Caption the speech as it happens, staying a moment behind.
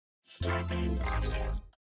Scarpins Audio.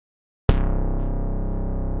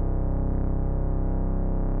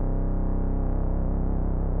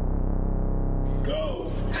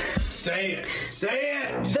 Go. Say it. Say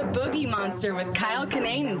it. The Boogie Monster with Kyle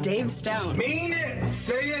Kinane and Dave Stone. Mean it.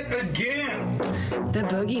 Say it again. The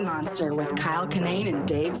Boogie Monster with Kyle Kinane and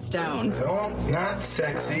Dave Stone. No, not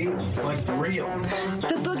sexy. Like real.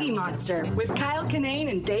 The Boogie Monster with Kyle Kinane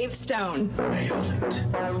and Dave Stone. Nailed it.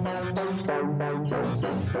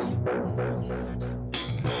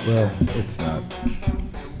 Well, it's not.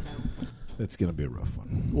 It's going to be a rough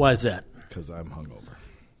one Why is that? because I'm hungover.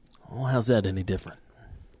 Well, how's that any different?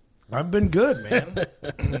 I've been good, man.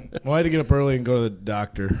 Well, I had to get up early and go to the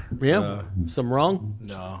doctor. Yeah? Something wrong?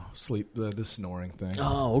 No, sleep, the snoring thing.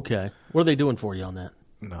 Oh, okay. What are they doing for you on that?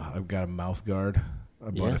 No, I've got a mouth guard. I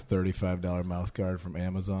bought Yeah? a $35 mouth guard from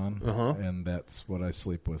Amazon, Uh-huh. and that's what I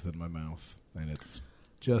sleep with in my mouth. And it's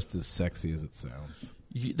just as sexy as it sounds.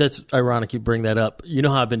 That's ironic you bring that up. You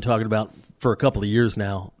know how I've been talking about for a couple of years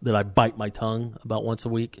now that I bite my tongue about once a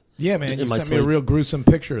week? Yeah, man, in you my sent me a sleep. real gruesome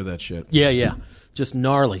picture of that shit. Yeah. Just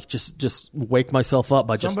gnarly. Just wake myself up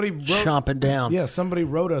by Somebody just wrote- chomping down. Yeah, somebody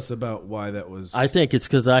wrote us about why that was. I think it's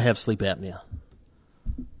because I have sleep apnea.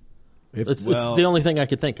 It's the only thing I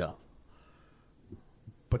could think of.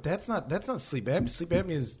 But that's not sleep apnea. Sleep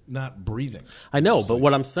apnea is not breathing. I know, but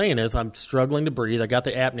what I'm saying is I'm struggling to breathe. I got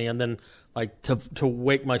the apnea, and then like to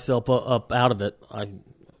wake myself up out of it,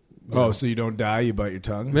 So you don't die, you bite your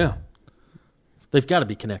tongue? yeah. They've got to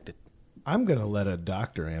be connected. I'm going to let a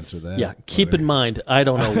doctor answer that. Yeah, keep in mind, I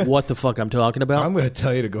don't know what the fuck I'm talking about. I'm going to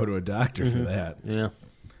tell you to go to a doctor for that. Yeah.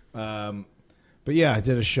 But yeah, I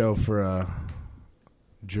did a show for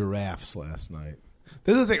giraffes last night.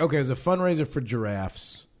 This is the thing. Okay, it was a fundraiser for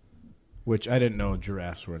giraffes, which I didn't know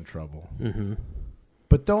giraffes were in trouble. Mm-hmm.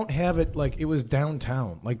 But don't have it like it was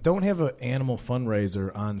downtown. Like, don't have an animal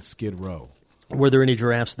fundraiser on Skid Row. Were there any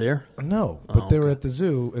giraffes there? No, but they were at the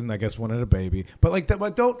zoo, and I guess one had a baby. But like that,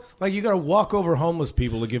 but don't like you got to walk over homeless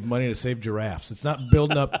people to give money to save giraffes. It's not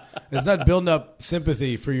building up. It's not building up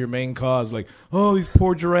sympathy for your main cause. Like, oh, these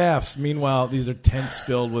poor giraffes. Meanwhile, these are tents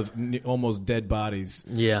filled with almost dead bodies.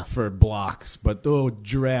 Yeah. For blocks, but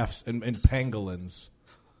giraffes and pangolins.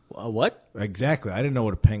 What? Exactly. I didn't know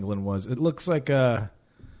what a pangolin was. It looks like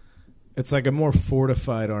it's like a more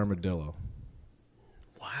fortified armadillo.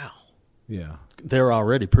 Wow. Yeah. They're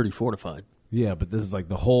already pretty fortified. Yeah, but this is like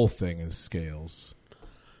the whole thing is scales.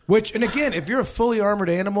 Which, and again, if you're a fully armored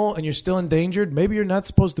animal and you're still endangered, maybe you're not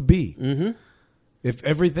supposed to be. Mm-hmm. If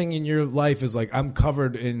everything in your life is like, I'm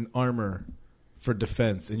covered in armor for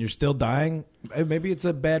defense and you're still dying, maybe it's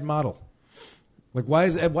a bad model. Like, why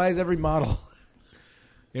is every model?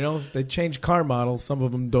 You know, they change car models. Some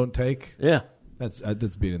of them don't take. Yeah. That's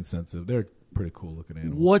being insensitive. They're pretty cool looking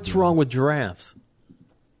animals. What's wrong with giraffes?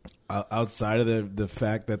 Outside of the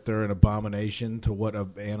fact that they're an abomination to what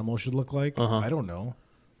an animal should look like, I don't know.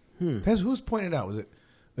 That's who's pointed out. Was it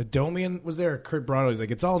Adomian? Was there? Kurt Brauno? He's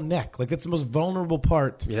like, it's all neck. Like, that's the most vulnerable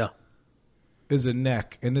part. Yeah. Is a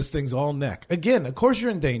neck, and this thing's all neck. Again, of course you're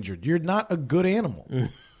endangered. You're not a good animal.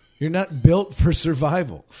 You're not built for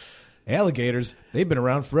survival. Alligators, they've been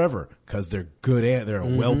around forever because they're good. They're a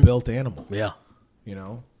well-built animal. Yeah. You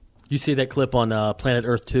know. You see that clip on Planet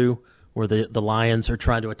Earth 2 where the lions are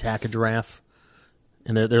trying to attack a giraffe,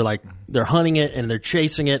 and they're hunting it and they're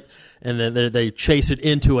chasing it, and then they chase it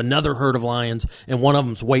into another herd of lions, and one of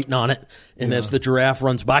them's waiting on it, and as the giraffe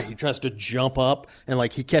runs by, he tries to jump up, and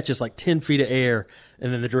like he catches like 10 feet of air,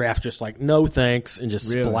 and then the giraffe just like no thanks and just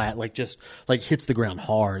splat, like just like hits the ground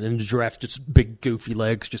hard, and the giraffe just big goofy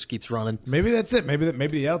legs just keeps running. Maybe that's it. Maybe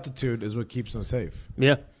the altitude is what keeps them safe.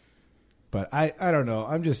 Yeah. But I don't know.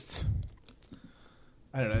 I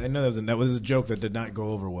don't know. I know that was a joke that did not go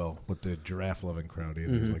over well with the giraffe-loving crowd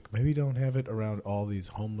either. It's like, maybe don't have it around all these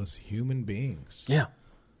homeless human beings. Yeah.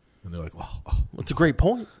 And they're like, well, It's a great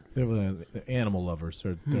point. they're the animal lovers.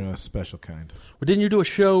 They're a special kind. Well, didn't you do a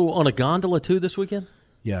show on a gondola too this weekend?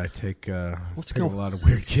 Yeah, I take a going- lot of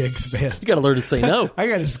weird gigs, man. You got to learn to say no. I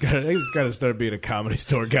just gotta start being a comedy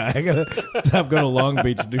store guy. I gotta stop going to Long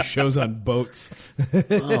Beach and do shows on boats.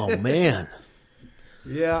 Oh man.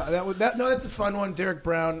 Yeah, that's a fun one. Derek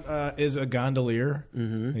Brown is a gondolier.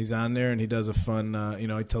 Mm-hmm. He's on there and he does a fun. He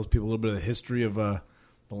tells people a little bit of the history of the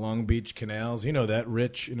Long Beach canals. You know, that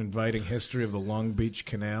rich and inviting history of the Long Beach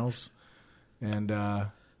canals, and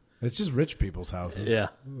it's just rich people's houses. Yeah,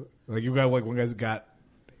 like you got like one guy's got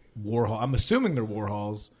Warhol. I'm assuming they're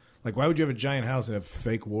Warhols. Like, why would you have a giant house and have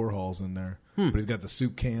fake Warhols in there? But he's got the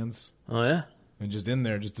soup cans. Oh yeah, and just in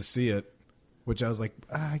there just to see it. Which I was like,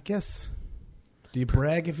 I guess. Do you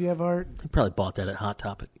brag if you have art? he probably bought that at Hot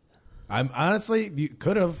Topic. I'm honestly, you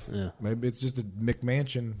could have. Yeah. Maybe it's just a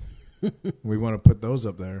McMansion. We want to put those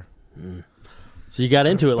up there. So you got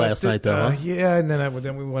into it last night, though, huh? Yeah, and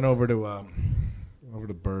then we went over to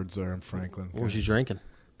Birds there in Franklin. What was you drinking?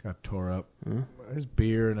 Got tore up. There's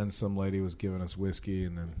beer, and then some lady was giving us whiskey,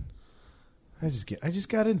 and then I just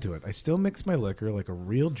got into it. I still mix my liquor like a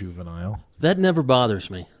real juvenile. That never bothers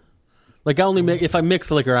me. Like I only if I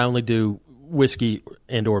mix liquor, I only do whiskey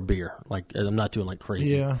and or beer. Like I'm not doing like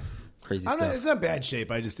crazy stuff. It's not bad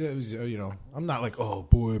shape. It was I'm not like, oh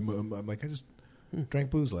boy, I'm like I just drank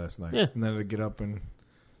booze last night, and then I get up and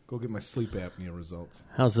go get my sleep apnea results.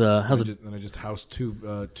 And I just housed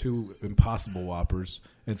two Impossible Whoppers,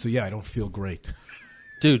 and so I don't feel great.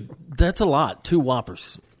 Dude, that's a lot. 2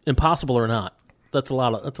 Whoppers, impossible or not. That's a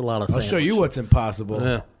lot of. I'll show you what's impossible.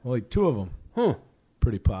 Yeah. Only 2 of them.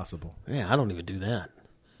 Pretty possible. Yeah, I don't even do that.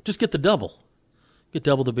 Just get the double. Get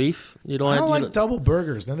double the beef. I don't like double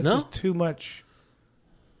burgers. Then it's just too much.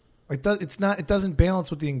 It doesn't balance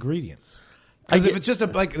with the ingredients. Because if it's just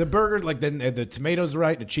like the burger, like then the tomatoes are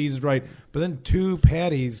right, the cheese is right, but then 2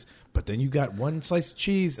 patties, but then you got 1 slice of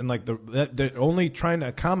cheese, and like they're only trying to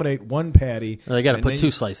accommodate 1 patty. Well, they got to put 2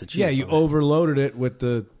 slices of cheese. Yeah, you overloaded it with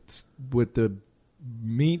the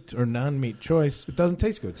meat or non-meat choice. It doesn't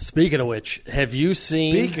taste good. Speaking of which, have you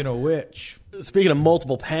seen? Speaking of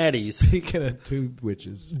multiple patties. Speaking of 2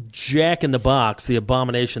 witches. Jack in the Box, the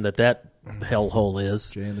abomination that hellhole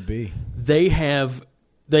is. J and the B. They have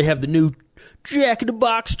the new Jack in the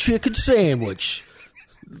Box chicken sandwich.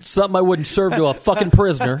 Something I wouldn't serve to a fucking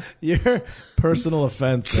prisoner. Your personal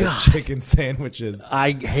offense at chicken sandwiches.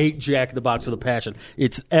 I hate Jack in the Box with a passion.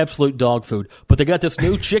 It's absolute dog food. But they got this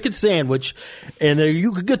new chicken sandwich, and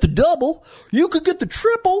you could get the double, you could get the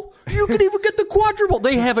triple, you could even get the quadruple.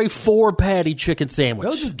 They have a 4-patty chicken sandwich.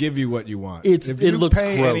 They'll just give you what you want. It looks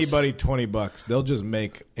pay gross. Anybody $20, they'll just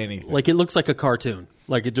make anything. Like it looks like a cartoon.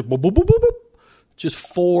 Like it just boop, boop, boop, boop, boop. Just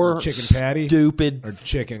 4 chicken patty, stupid or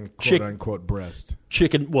chicken quote unquote breast.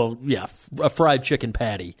 Chicken, well, yeah, a fried chicken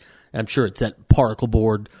patty. I'm sure it's that particle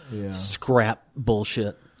board scrap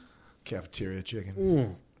bullshit. Cafeteria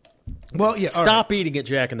chicken. Well, yeah. Stop eating at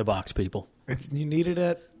Jack in the Box, people. You need it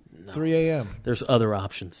at 3 a.m. There's other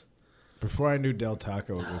options. Before I knew Del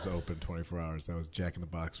Taco was open 24 hours, that was Jack in the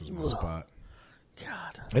Box was my spot.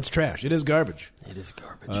 God, it's trash. It is garbage. It is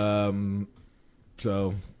garbage.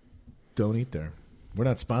 So don't eat there. We're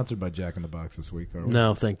not sponsored by Jack in the Box this week, are we?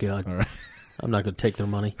 No, thank God. All right. I'm not going to take their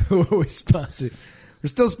money. Who are we sponsored? We're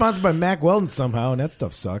still sponsored by Mack Weldon somehow, and that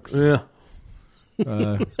stuff sucks. Yeah.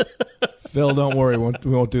 Phil, don't worry. We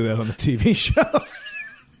won't do that on the TV show.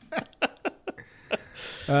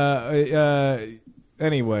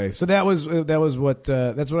 Anyway, so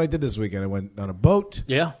that's what I did this weekend. I went on a boat.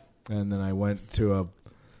 Yeah. And then I went to a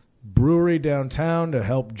brewery downtown to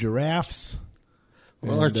help giraffes.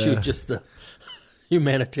 Well, aren't you just the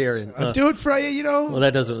humanitarian? I do it for you. Well,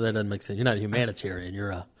 that doesn't make sense. You're not a humanitarian.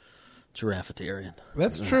 You're a giraffetarian.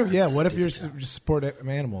 That's true. Yeah. What if you're just support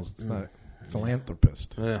animals? It's not a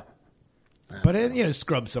philanthropist. Yeah. But it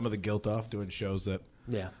scrub some of the guilt off doing shows that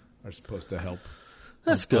are supposed to help.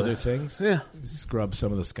 That's good. Other things. Yeah. Scrub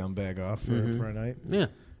some of the scumbag off for a night. Yeah.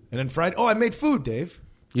 And then Friday. Oh, I made food, Dave.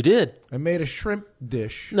 You did? I made a shrimp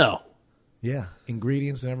dish. No. Yeah.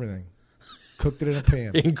 Ingredients and everything. Cooked it in a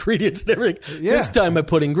pan. Ingredients and everything. Yeah. This time I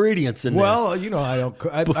put ingredients in there. Well, I don't.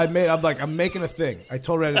 I'm making a thing. I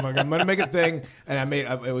told Red, I'm going to make a thing, and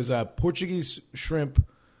it was a Portuguese shrimp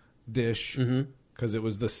dish because it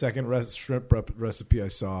was the second shrimp recipe I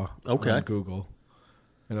saw on Google,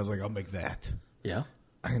 and I was like, I'll make that. Yeah.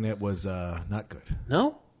 And it was not good.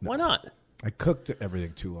 No? Why not? I cooked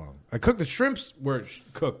everything too long. I cooked the shrimps were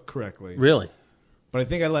cooked correctly. Really? But I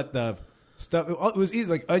think I let the stuff. It was easy,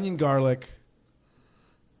 like onion, garlic.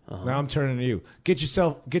 Now I'm turning to you. Get you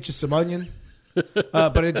some onion.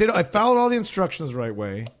 But I followed all the instructions the right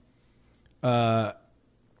way. But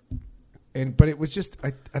it was just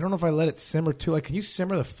I don't know if I let it simmer too. Like, can you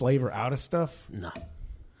simmer the flavor out of stuff? No.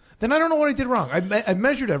 Then I don't know what I did wrong. I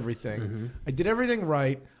measured everything. I did everything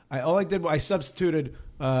right. I substituted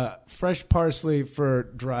fresh parsley for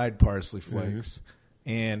dried parsley flakes.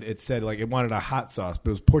 And it said it wanted a hot sauce, but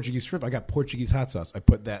it was Portuguese shrimp. I got Portuguese hot sauce. I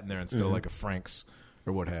put that in there instead of like a Frank's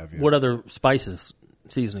or what have you. What other spices,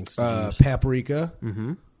 seasonings did you use? Paprika.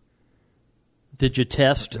 Did you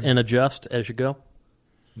test and adjust as you go?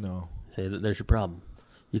 No. Hey, there's your problem.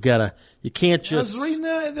 You can't just... I was reading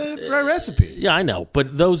the recipe. Yeah, I know,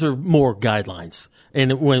 but those are more guidelines.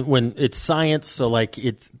 And when it's science, so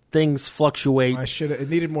things fluctuate. It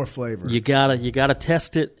needed more flavor. You gotta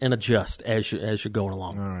test it and adjust as you're going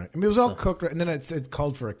along. All right. I mean, it was all cooked, right, and then it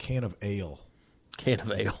called for a can of ale. Can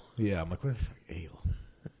of ale. Yeah, I'm like, what the fuck, ale?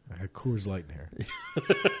 I got Coors Light in here.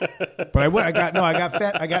 But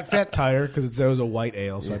I got Fat Tire because there was a white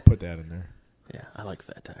ale, so I put that in there. Yeah, I like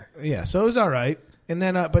Fat Tire. Yeah, so it was all right. And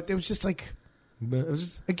then, but it was just like,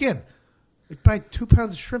 again, like buy 2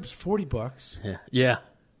 pounds of shrimps, $40. Yeah.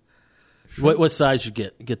 What size you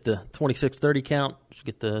get? You get the 26-30 count? You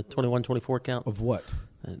get the 21-24 count? Of what?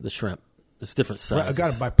 The shrimp. It's different sizes. I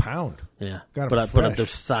got it by pound. Yeah. Got but I fresh. put up their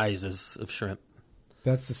sizes of shrimp.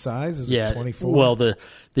 That's the size? Is it 24? Well, the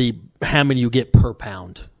how many you get per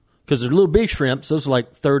pound. Because they're little big shrimps. Those are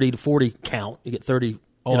like 30 to 40 count. You get 30.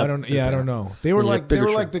 Oh, I don't know. They were like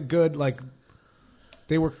the good, like,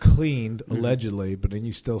 they were cleaned, allegedly, but then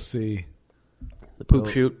you still see the poop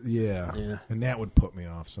shoot. Yeah. And that would put me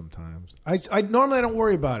off sometimes. I normally don't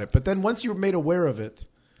worry about it, but then once you're made aware of it,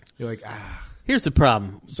 you're like, Here's the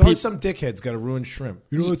problem. So some dickhead's got to ruin shrimp.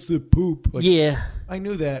 You know, it's the poop. Like, yeah. I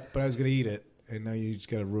knew that, but I was going to eat it, and now you just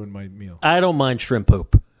got to ruin my meal. I don't mind shrimp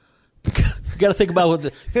poop. You got to think about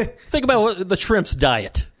what the shrimp's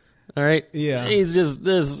diet. All right? Yeah.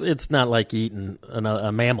 It's not like eating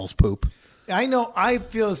a mammal's poop. I know. I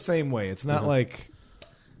feel the same way. It's not like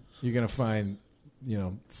you're going to find,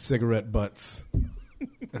 cigarette butts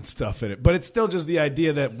and stuff in it. But it's still just the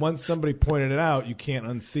idea that once somebody pointed it out, you can't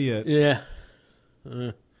unsee it. Yeah.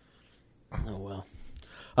 Oh, well.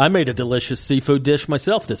 I made a delicious seafood dish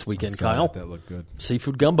myself this weekend, Kyle. That looked good.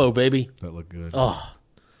 Seafood gumbo, baby. That looked good. Oh,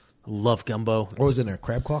 I love gumbo. What was in there?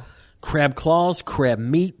 Crab claw? Crab claws, crab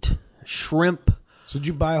meat, shrimp. So did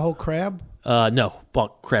you buy a whole crab? No,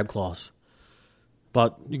 bought crab claws.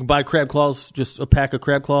 But you can buy crab claws, just a pack of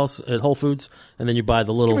crab claws at Whole Foods, and then you buy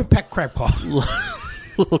the little... Give me a pack of crab claw.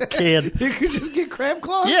 little can. You could just get crab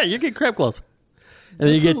claws? Yeah, you get crab claws. And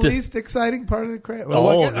then you get the least exciting part of the crab.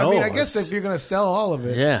 Well, I guess if you're going to sell all of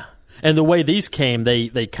it. Yeah. And the way these came,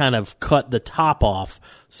 they kind of cut the top off,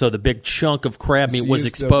 so the big chunk of crab meat was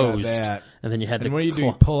exposed. And then you had what do?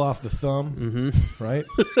 You pull off the thumb, right?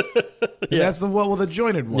 Yeah. That's the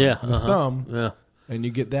jointed one. Yeah, the thumb. Yeah. And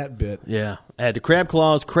you get that bit. Yeah. I had the crab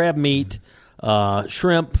claws, crab meat,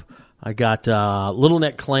 shrimp. I got little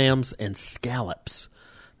neck clams and scallops.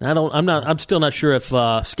 Now, I'm still not sure if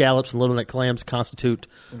scallops and little neck clams constitute.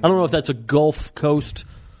 I don't know if that's a Gulf Coast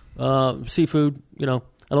seafood.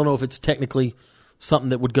 I don't know if it's technically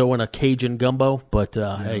something that would go in a Cajun gumbo, but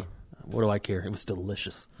hey, what do I care? It was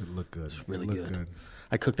delicious. It looked good. It's really good.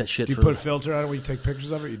 I cooked that shit. Do you put a filter on it when you take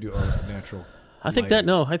pictures of it? You do natural. I think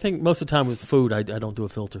I think most of the time with food, I don't do a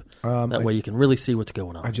filter. That way you can really see what's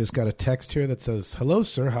going on. I just got a text here that says, "Hello,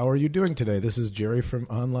 sir. How are you doing today? This is Jerry from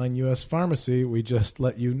Online U.S. Pharmacy. We just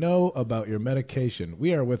let you know about your medication.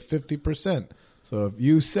 We are with 50%. So if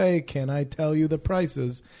you say, can I tell you the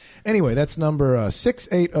prices?" Anyway, that's number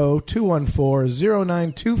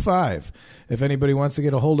 680-214-0925. If anybody wants to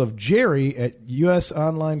get a hold of Jerry at U.S.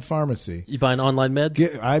 Online Pharmacy. You buying online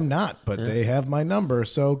meds? I'm not, but they have my number.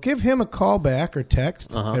 So give him a call back or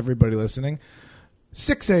text, everybody listening,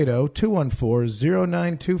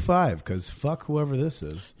 680-214-0925, because fuck whoever this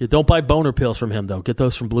is. You don't buy boner pills from him, though. Get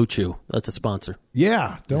those from Blue Chew. That's a sponsor.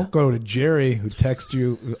 Yeah, don't go to Jerry who texts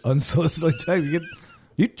you unsolicited text.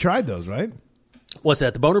 You tried those, right? What's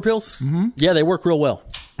that, the boner pills? Mm-hmm. Yeah, they work real well.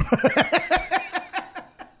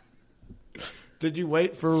 Did you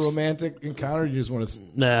wait for a romantic encounter, or you just want to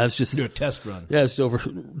Nah, it's just do a test run? Yeah, it's over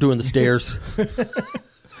doing the stairs.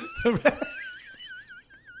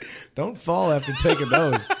 Don't fall after taking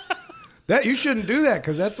those. That you shouldn't do that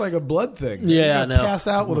because that's like a blood thing. Yeah, I know. Pass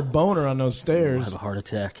out with a boner on those stairs. I'll have a heart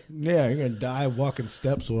attack. Yeah, you're gonna die walking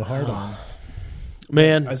steps with a heart on.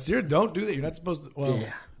 Man, don't do that. You're not supposed to. Well,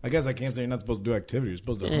 yeah. I guess I can't say you're not supposed to do activity. You're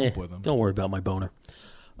supposed to hoop with them. Don't worry about my boner.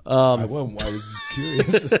 I was just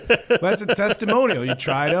curious. That's a testimonial. You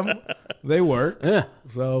tried them; they work. Yeah.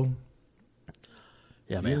 So,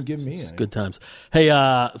 yeah, man, you didn't give me any. Good times. Hey,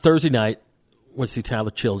 Thursday night, went to see Tyler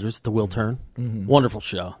Childers at the Will Turn. Mm-hmm. Wonderful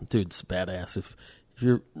show, dude's badass. If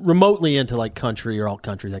you're remotely into like country or alt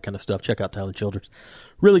country, that kind of stuff, check out Tyler Childers.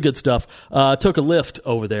 Really good stuff. Took a lift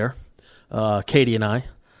over there. Katie and I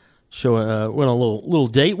went on a little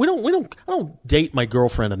date. I don't date my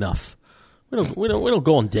girlfriend enough. We don't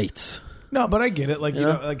go on dates. No, but I get it. Like, it's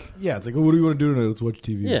like, what do you want to do tonight? Let's watch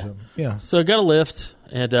TV. Yeah. Or something. Yeah. So I got a lift,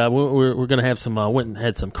 and we're going to have some, went and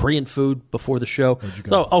had some Korean food before the show.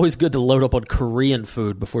 It's always good to load up on Korean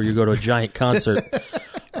food before you go to a giant concert.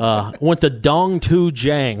 Went to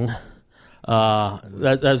Dongtu-jang.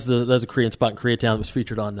 That's a Korean spot in Koreatown that was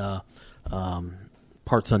featured on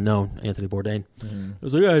Parts Unknown, Anthony Bourdain. I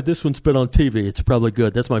was like, this one's been on TV. It's probably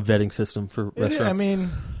good. That's my vetting system for restaurants. I mean...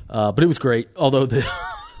 but it was great. Although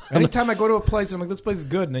Anytime I go to a place, I'm like, this place is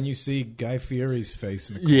good, and then you see Guy Fieri's face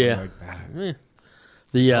in the corner. Yeah. Like,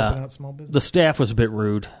 Eh. helping out small business. The staff was a bit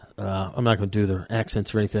rude. I'm not going to do their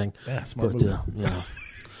accents or anything. Yeah, smart but, move. you know,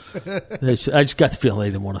 I just got the feeling they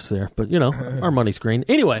didn't want us there. But, you know, our money's green.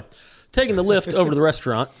 Anyway, taking the lift over to the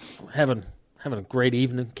restaurant, having a great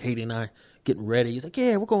evening. Katie and I getting ready. He's like,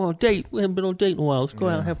 yeah, we're going on a date. We haven't been on a date in a while. Let's go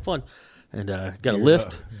out and have fun. And got a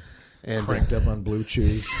lift. And cranked up on Blue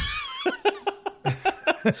Chews.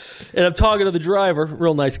 And I'm talking to the driver,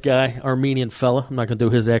 real nice guy, Armenian fella. I'm not going to do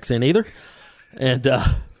his accent either. And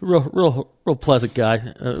real pleasant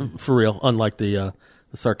guy, for real, unlike the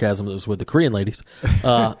sarcasm that was with the Korean ladies.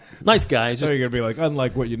 Nice guy. So you're going to be like,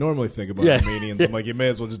 unlike what you normally think about Armenians. I'm like, you may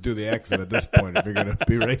as well just do the accent at this point if you're going to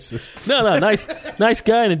be racist. No, nice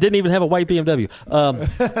guy, and it didn't even have a white BMW.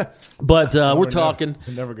 But we're talking.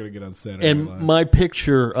 I'm never going to get on Saturday And Night Live. my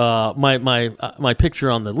picture, my picture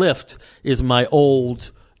on the lift is my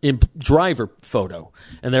old driver photo,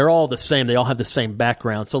 and they're all the same. They all have the same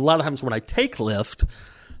background. So a lot of times when I take Lyft,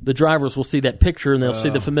 the drivers will see that picture and they'll see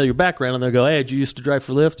the familiar background and they'll go, "Hey, did you used to drive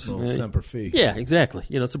for Lyft?" Little Semper Fi. Yeah, exactly.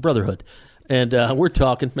 You know, it's a brotherhood. And we're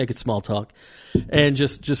talking, making small talk, and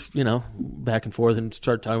just you know, back and forth, and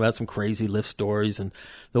start talking about some crazy Lyft stories. And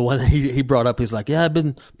the one that he brought up, he's like, "Yeah, I've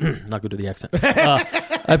been not going to do the accent.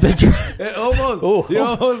 I've been Almost. You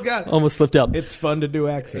almost got it. Almost slipped out. It's fun to do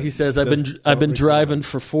accents. He says, I've been driving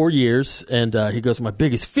for 4 years, and he goes, my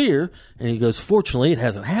biggest fear, and he goes, fortunately, it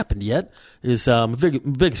hasn't happened yet, is my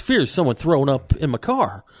biggest fear is someone throwing up in my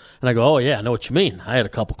car. And I go, oh, yeah, I know what you mean. I had a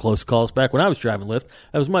couple close calls back when I was driving Lyft.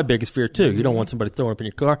 That was my biggest fear, too. You don't want somebody throwing up in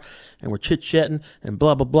your car. And we're chit-chatting and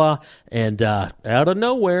blah, blah, blah. And out of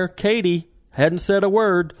nowhere, Katie hadn't said a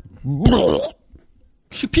word.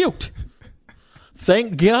 She puked.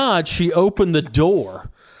 Thank God she opened the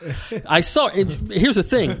door. I saw, and here's the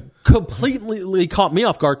thing, completely caught me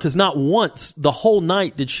off guard because not once the whole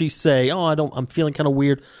night did she say, "Oh, I'm feeling kind of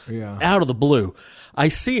weird." Yeah. Out of the blue, I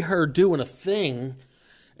see her doing a thing,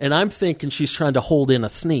 and I'm thinking she's trying to hold in a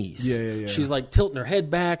sneeze. Yeah. She's like tilting her head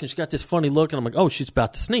back, and she's got this funny look, and I'm like, "Oh, she's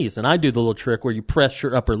about to sneeze." And I do the little trick where you press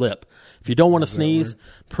your upper lip. If you don't want to sneeze,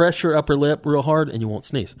 press your upper lip real hard, and you won't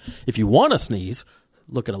sneeze. If you want to sneeze,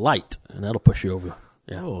 look at a light, and that'll push you over.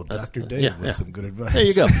 Yeah. Oh, Dr. Dave with some good advice. There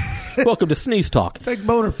you go. Welcome to Sneeze Talk. Take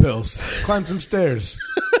boner pills. Climb some stairs.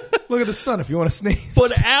 Look at the sun if you want to sneeze.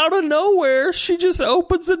 But out of nowhere, she just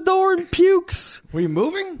opens the door and pukes. Were you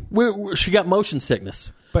moving? She got motion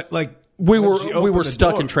sickness. But like We when were she opened the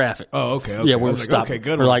stuck door- in traffic. Oh, okay. Yeah, I we were was like, stopped. okay,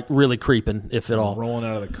 good We're one. like really creeping, if at all. Rolling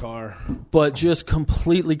out of the car. But just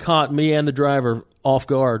completely caught me and the driver off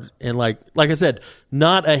guard. And like I said,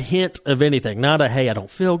 not a hint of anything. Not a, hey, I don't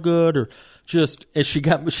feel good, or just, and she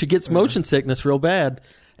gets motion sickness real bad,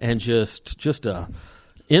 and just a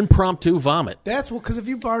impromptu vomit. That's because if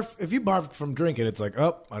you barf from drinking, it's like,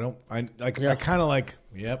 oh, I kind of like,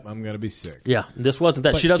 yep, I'm gonna be sick. Yeah, this wasn't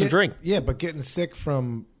that. But She doesn't drink. Yeah, but getting sick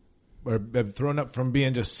from or thrown up from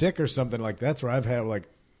being just sick or something like that's where I've had like,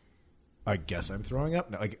 I guess I'm throwing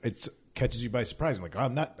up. Like it's catches you by surprise. I'm like,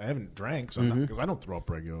 oh, I haven't drank, so I'm not, because I don't throw up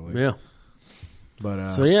regularly. Yeah.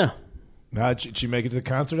 But So yeah. did she make it to the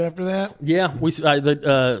concert after that? Yeah,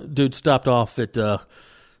 the dude stopped off at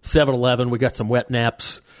 7-Eleven. We got some wet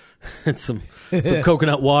naps and some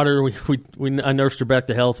coconut water. I nursed her back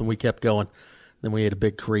to health, and we kept going. Then we ate a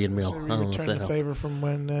big Korean meal. So I you don't know if returned that the helped. favor from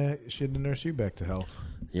when she had to nurse you back to health.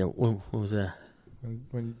 Yeah, when was that?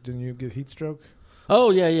 When didn't you get heat stroke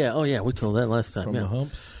Oh yeah. Oh yeah, we told that last time. from Yeah. the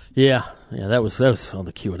humps? Yeah, that was on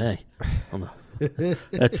the Q&A.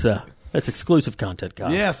 That's exclusive content,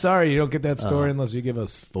 guys. Yeah, sorry, you don't get that story unless you give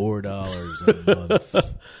us $4 a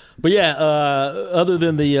month. But yeah, other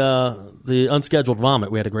than the unscheduled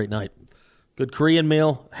vomit, we had a great night. Good Korean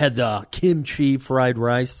meal. Had the kimchi fried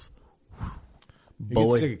rice. You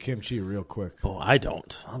Boy, get sick of kimchi real quick. oh, I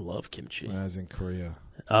don't. I love kimchi. When I was in Korea,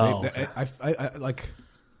 Oh,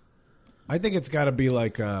 I think it's got to be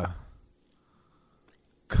like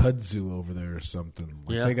kudzu over there or something.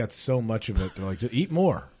 Like Yeah. They got so much of it. They're like, eat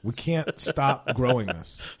more. We can't stop growing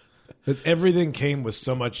this. Everything came with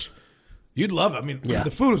so much. You'd love it. I mean, Yeah.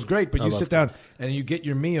 the food was great, but I you love sit down and you get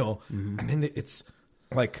your meal, and then it's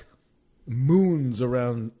like moons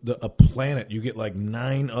around a planet. You get like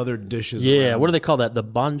 9 other dishes. yeah. around. What do they call that? The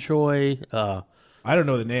bonchoy. I don't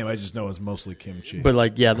know the name. I just know it's mostly kimchi. But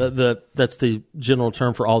like, yeah, that's the general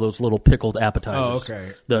term for all those little pickled appetizers. Oh,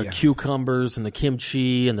 okay. The Yeah. cucumbers and the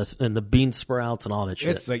kimchi and the bean sprouts and all that shit.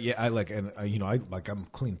 It's like, yeah, I like, and I'm a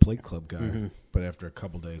clean plate club guy, but after a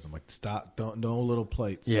couple days, I'm like, stop, no little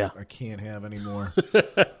plates. Yeah. I can't have any more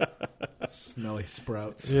smelly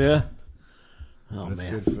sprouts. Yeah. Oh, But it's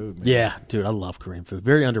man. good food, man. Yeah, dude, I love Korean food.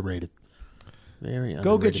 Very underrated. Very underrated.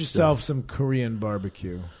 Go get yourself stuff. some Korean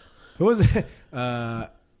barbecue. Who was it? I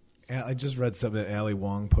just read something that Ali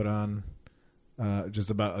Wong put on, just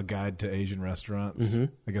about a guide to Asian restaurants. Mm-hmm.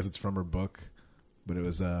 I guess it's from her book, but it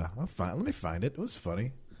was. Let me find it. It was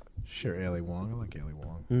funny. Sure, Ali Wong. I like Ali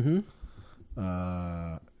Wong.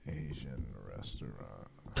 Asian restaurant.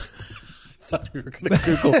 I thought you were going to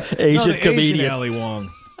Google Asian comedian. Asian Ali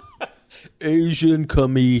Wong. Asian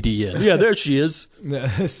comedian. Yeah, there she is.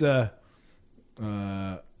 This, here,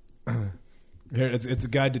 it's a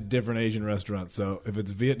guide to different Asian restaurants. So if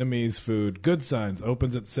it's Vietnamese food, good signs,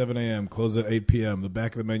 opens at 7 a.m., closes at 8 p.m. The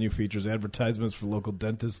back of the menu features advertisements for local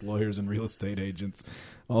dentists, lawyers, and real estate agents.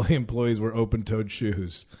 All the employees wear open-toed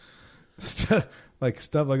shoes. Stuff like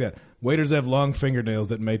that. Waiters have long fingernails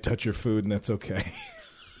that may touch your food, and that's okay.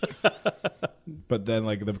 But then,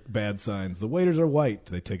 like, the bad signs. The waiters are white.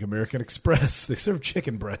 They take American Express. They serve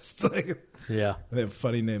chicken breasts. Yeah. They have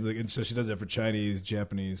funny names. Like, and so she does that for Chinese,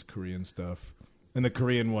 Japanese, Korean stuff. And the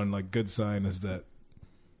Korean one, like, good sign is that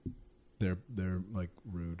they're like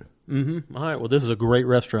rude. Mm-hmm. All right. Well, this is a great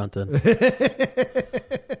restaurant then.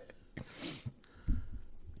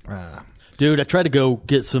 Dude, I tried to go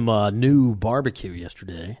get some new barbecue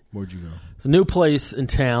yesterday. Where'd you go? It's a new place in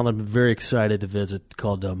town that I'm very excited to visit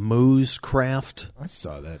called Moo's Craft. I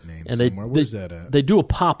saw that name and somewhere. Where's that at? They do a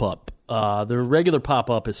pop-up. Their regular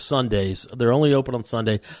pop-up is Sundays. They're only open on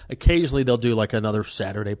Sunday. Occasionally they'll do like another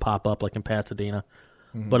Saturday pop-up like in Pasadena.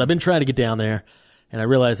 Mm-hmm. But I've been trying to get down there, and I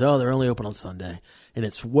realized, they're only open on Sunday. And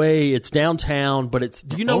it's downtown, but it's,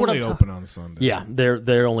 do you know what I'm talking about? Only open on Sunday. Yeah,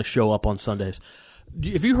 they only show up on Sundays.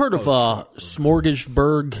 Have you heard of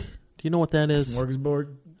Smorgasburg? Do you know what that is?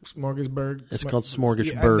 Smorgasburg? It's called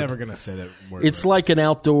Smorgasburg. Yeah, I'm never going to say that word. It's like an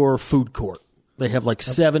outdoor food court. They have like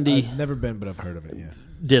 70. I've never been, but I've heard of it, yeah.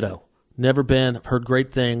 Ditto. Never been. I've heard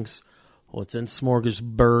great things. Well, it's in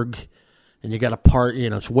Smorgasburg, and you got to park,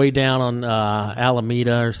 it's way down on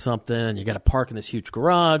Alameda or something. You got to park in this huge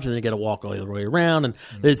garage, and then you got to walk all the way around. And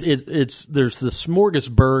there's the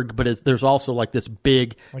Smorgasburg, but there's also like this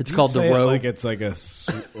big. Like it's called the Row. Like it's like a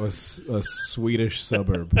Swedish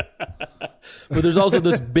suburb. But there's also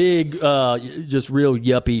this big, just real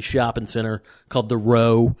yuppie shopping center called the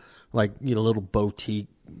Row, like little boutique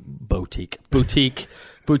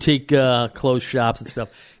clothes shops and stuff.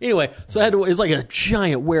 Anyway, so it's like a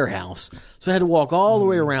giant warehouse. So I had to walk all the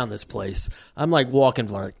way around this place. I'm like walking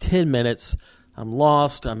for like 10 minutes. I'm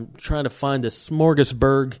lost. I'm trying to find this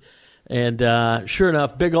Smorgasburg. And sure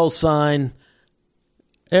enough, big old sign,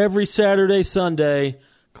 every Saturday, Sunday,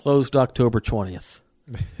 closed October 20th.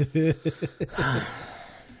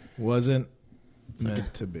 Wasn't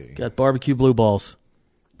meant to be. Got barbecue blue balls.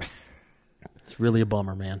 It's really a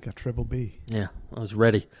bummer, man. Got triple B. Yeah, I was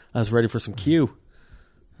ready. I was ready for some Q.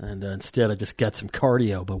 And instead I just got some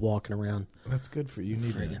cardio by walking around. That's good for you. You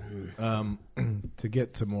need that. To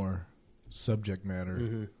get to more subject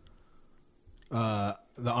matter, the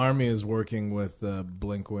Army is working with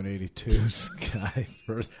Blink-182's guy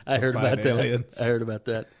for I heard about aliens. that. I heard about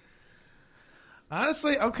that.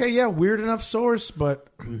 Honestly, okay, yeah, weird enough source, but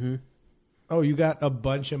you got a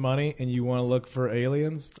bunch of money and you want to look for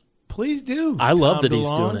aliens? Please do. I love that he's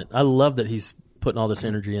doing it. I love that he's putting all this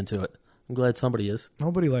energy into it. I'm glad somebody is.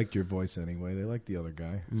 Nobody liked your voice anyway. They liked the other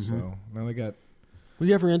guy. So now they got... Were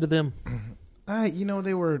you ever into them?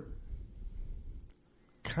 They were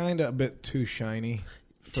kind of a bit too shiny.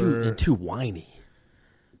 Too whiny.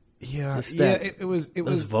 Yeah, it was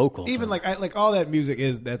vocals. Even like all that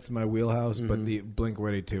music that's my wheelhouse, but the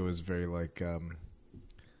Blink-182 is very like...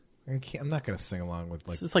 I'm not going to sing along with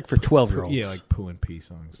like... It's like for 12-year-olds. Yeah, like Pooh and Pea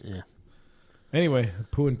songs. Yeah. Anyway,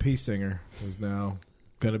 Pooh and Pea singer is now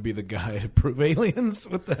going to be the guy to prove aliens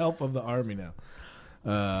with the help of the Army now.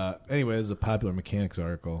 Anyway, this is a Popular Mechanics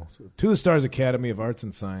article. So, To the Stars Academy of Arts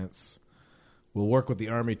and Science will work with the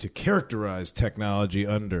Army to characterize technology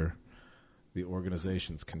under the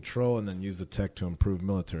organization's control and then use the tech to improve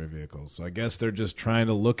military vehicles. So I guess they're just trying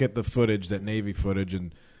to look at the footage, that Navy footage,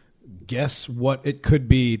 and guess what it could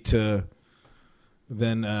be to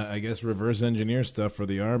then, I guess, reverse engineer stuff for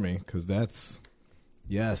the Army, because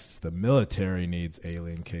yes, the military needs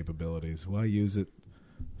alien capabilities. Why use it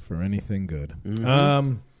for anything good?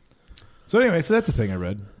 So anyway, that's the thing I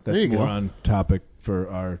read. That's more on topic for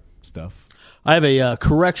our stuff. I have a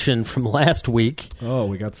correction from last week. Oh,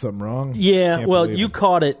 we got something wrong? Yeah, you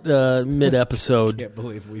caught it mid-episode. Can't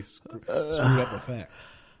believe we screwed up a fact.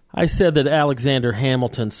 I said that Alexander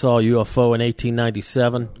Hamilton saw a UFO in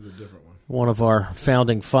 1897. That was a different one. One of our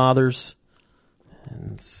founding fathers.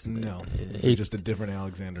 No, it's just a different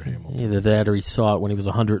Alexander Hamilton. Either that or he saw it when he was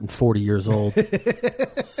 140 years old.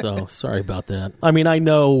 So, sorry about that. I mean, I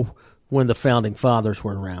know when the founding fathers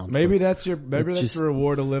were around. Maybe that's the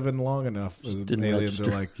reward of living long enough. Aliens register.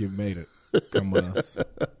 are like, you've made it. Come with us.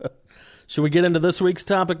 Should we get into this week's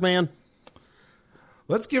topic, man?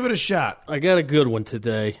 Let's give it a shot. I got a good one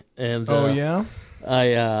today, and yeah,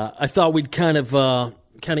 I thought we'd kind of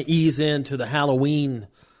ease into the Halloween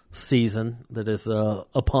season that is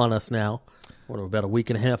upon us now. What, about a week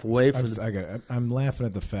and a half away from. I'm laughing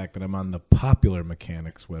at the fact that I'm on the Popular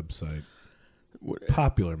Mechanics website.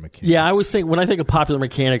 Popular Mechanics. Yeah, I always think when I think of Popular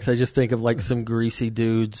Mechanics, I just think of like some greasy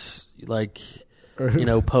dudes, like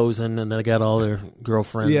posing, and they got all their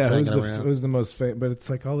girlfriends. Yeah, around. who's the most famous? But it's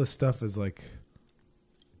like all this stuff is like.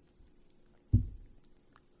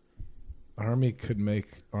 Army could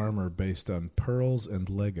make armor based on pearls and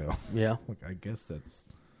Lego. Yeah. I guess that's...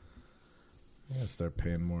 I gotta start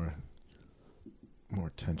paying more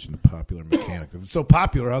attention to Popular Mechanics. If it's so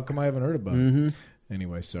popular, how come I haven't heard about it?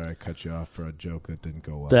 Anyway, sorry, I cut you off for a joke that didn't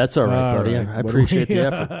go well. That's all right, buddy. Right. I appreciate the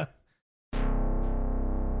effort.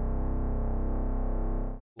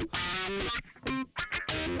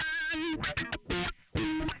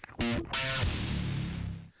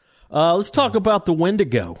 Let's talk about the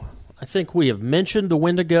Wendigo. I think we have mentioned the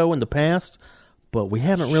Wendigo in the past, but we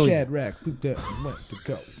haven't really... Shadrach, went to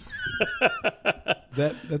go.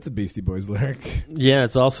 That's a Beastie Boys lyric. Yeah,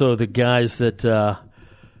 it's also the guys that they're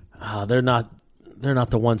not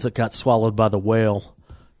the ones that got swallowed by the whale.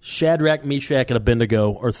 Shadrach, Meshach, and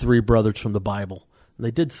Abednego are three brothers from the Bible. They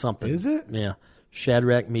did something. Is it? Yeah.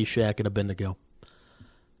 Shadrach, Meshach, and Abednego.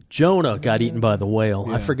 Jonah got eaten by the whale.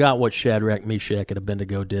 Yeah. I forgot what Shadrach, Meshach, and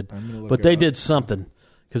Abednego did, but they did something.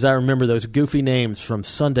 Because I remember those goofy names from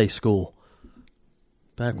Sunday school.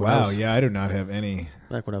 I do not have any.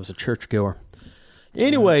 Back when I was a churchgoer.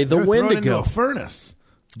 Anyway, the Wendigo. Thrown into Wendigo. a furnace.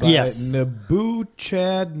 By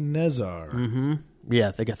Nebuchadnezzar. Mm-hmm.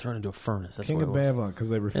 Yeah, they got thrown into a furnace. That's King of Babylon, because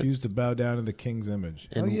they refused to bow down to the king's image.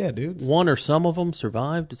 And yeah, dudes. One or some of them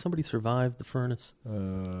survived. Did somebody survive the furnace? There's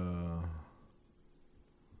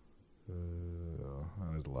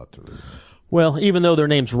a lot to read. Well, even though their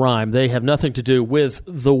names rhyme, they have nothing to do with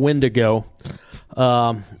the Wendigo.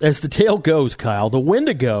 As the tale goes, Kyle, the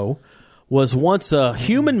Wendigo was once a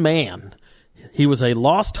human man. He was a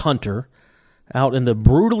lost hunter out in the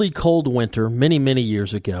brutally cold winter many, many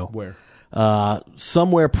years ago. Where?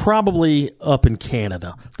 Somewhere probably up in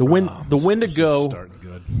Canada. The Wendigo. Starting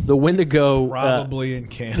good. The Wendigo. Probably in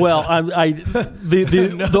Canada. Well,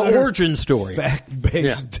 the origin story.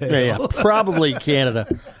 Fact-based tale. Yeah, probably Canada,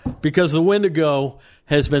 because the Wendigo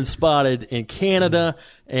has been spotted in Canada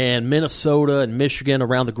and Minnesota and Michigan,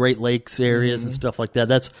 around the Great Lakes areas and stuff like that.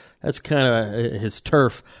 That's kind of his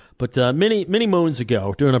turf. But many moons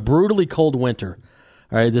ago, during a brutally cold winter,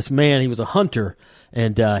 all right, this man, he was a hunter,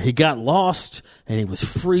 and he got lost, and he was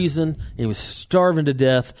freezing, he was starving to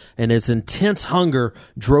death, and his intense hunger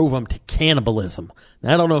drove him to cannibalism.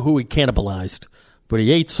 Now, I don't know who he cannibalized, but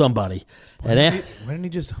he ate somebody. Why didn't he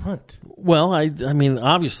just hunt? Well, I mean,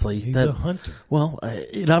 obviously... He's a hunter. Well,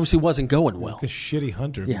 it obviously wasn't going well. Like a shitty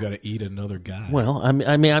hunter if you got to eat another guy. Well,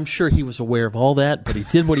 I mean, I'm sure he was aware of all that, but he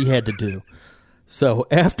did what he had to do. So,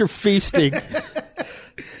 after feasting...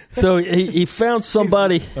 So he found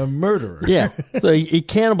somebody... He's a murderer. Yeah. So he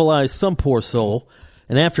cannibalized some poor soul,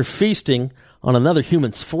 and after feasting on another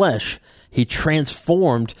human's flesh, he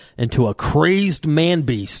transformed into a crazed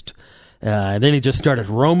man-beast. And then he just started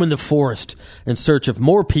roaming the forest in search of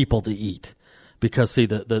more people to eat. Because, see,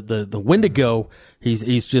 the Wendigo,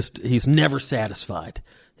 he's never satisfied.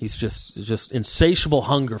 He's just insatiable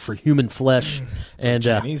hunger for human flesh, and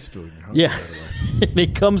Chinese food. Yeah, and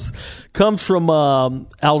it comes from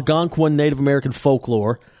Algonquin Native American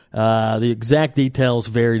folklore. The exact details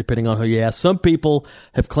vary depending on who you ask. Some people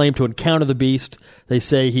have claimed to encounter the beast. They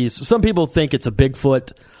say some people think it's a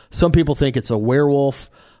Bigfoot. Some people think it's a werewolf.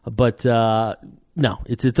 But no,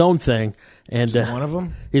 it's its own thing. And one of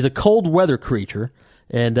them? He's a cold weather creature.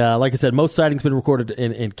 And like I said, most sightings have been recorded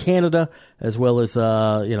in Canada, as well as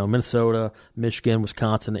Minnesota, Michigan,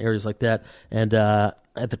 Wisconsin, areas like that. And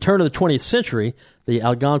at the turn of the 20th century, the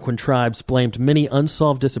Algonquin tribes blamed many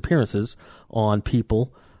unsolved disappearances on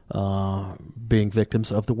people being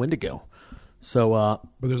victims of the Wendigo. So,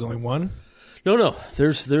 but there's only one? No.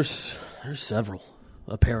 There's several,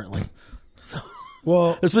 apparently. So.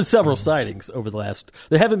 Well, there's been several sightings over the last...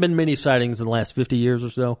 There haven't been many sightings in the last 50 years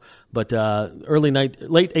or so, but late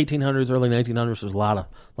 1800s, early 1900s, there's a lot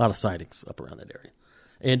of sightings up around that area.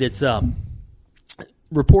 And it's...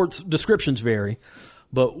 descriptions vary,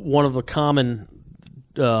 but one of the common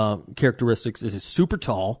characteristics is he's super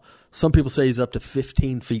tall. Some people say he's up to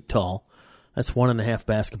 15 feet tall. That's 1.5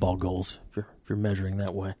 basketball goals if you're measuring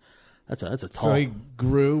that way. That's a tall. So he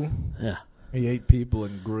grew. Yeah. He ate people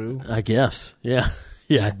and grew. I guess. Yeah.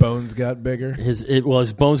 Yeah. His bones got bigger. His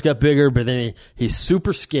bones got bigger, but then he's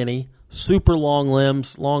super skinny, super long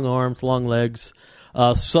limbs, long arms, long legs.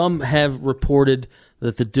 Some have reported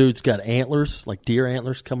that the dude's got antlers, like deer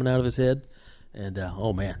antlers, coming out of his head. And,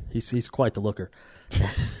 oh, man, he's quite the looker.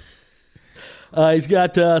 He's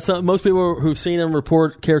got most people who've seen him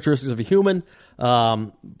report characteristics of a human.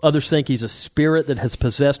 Others think he's a spirit that has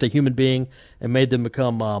possessed a human being and made them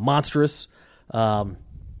become monstrous.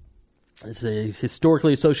 He's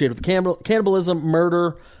historically associated with cannibalism,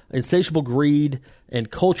 murder, insatiable greed, and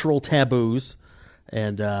cultural taboos.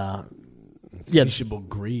 And insatiable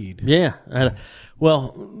greed. Yeah.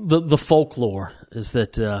 Well, the folklore is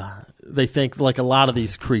that they think, like a lot of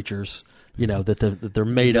these creatures, that they're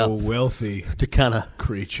made up wealthy to kind of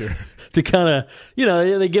creature. To kind of,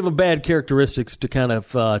 they give them bad characteristics to kind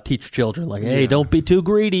of teach children, like, hey, don't be too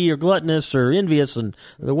greedy or gluttonous or envious, and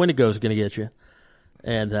the Wendigo's going to get you.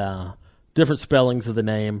 And different spellings of the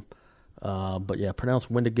name, but yeah, pronounced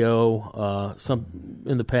Wendigo. Some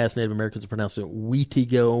in the past Native Americans pronounced it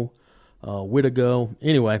Wheatigo, Wittigo.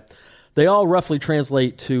 Anyway, they all roughly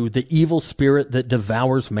translate to the evil spirit that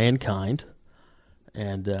devours mankind,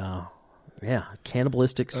 and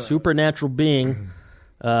cannibalistic supernatural being,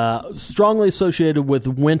 strongly associated with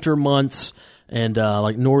winter months and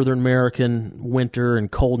like Northern American winter and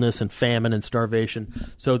coldness and famine and starvation.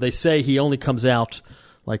 So they say he only comes out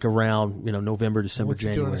like around November, December, What's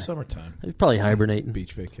January. he doing in the summertime? He's probably hibernating.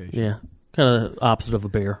 Beach vacation. Yeah, kind of opposite of a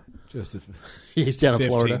bear. Just a He's down in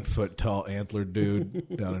Florida. 15-foot tall antlered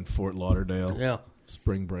dude down in Fort Lauderdale. Yeah.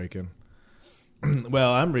 Spring breaking.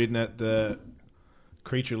 Well, I'm reading that the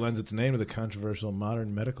creature lends its name to the controversial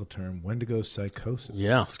modern medical term Wendigo psychosis.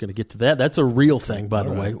 Yeah, I was going to get to that. That's a real thing, by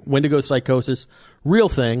the way. right. Wendigo psychosis, real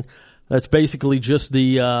thing. That's basically just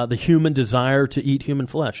the human desire to eat human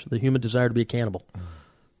flesh, the human desire to be a cannibal.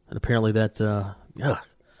 And apparently that,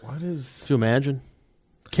 What is... Could you imagine?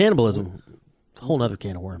 Cannibalism, it's a whole other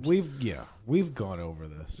can of worms. We've gone over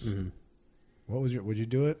this. Mm-hmm. What was would you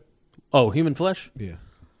do it? Oh, human flesh? Yeah.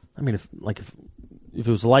 I mean, if it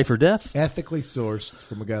was life or death? Ethically sourced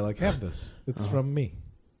from a guy like, have this. It's from me.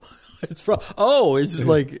 It's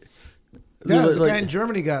like... Yeah, the guy in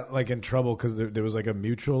Germany got like in trouble because there was like a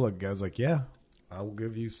mutual. Like, guy's like, yeah, I will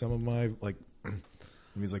give you some of my like.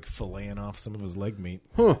 He's like filleting off some of his leg meat.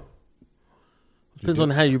 Huh. Depends on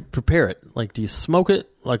how you prepare it. Like, do you smoke it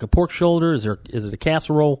like a pork shoulder? Is it a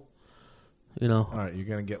casserole? All right, you're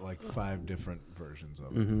gonna get like 5 different versions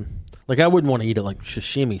of it. Mm-hmm. Like, I wouldn't want to eat it like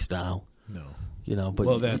sashimi style. No.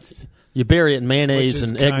 But you bury it in mayonnaise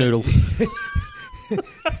and egg noodles.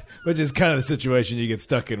 Which is kind of the situation you get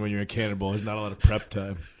stuck in when you're a cannibal. There's not a lot of prep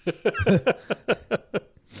time. That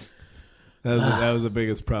was the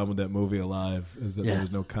biggest problem with that movie, Alive, is that there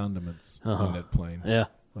was no condiments on that plane. Yeah.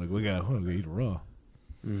 Like, we got to eat raw.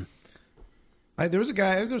 Mm. There was a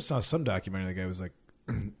guy, I saw some documentary, the guy was like,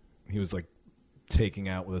 he was like taking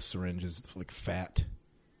out with a syringe his like fatty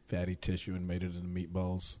tissue and made it into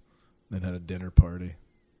meatballs, then had a dinner party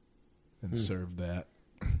and served that.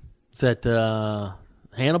 Is that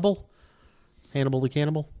Hannibal? Hannibal the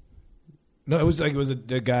Cannibal? No, it was a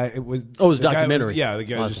guy. It was a documentary. The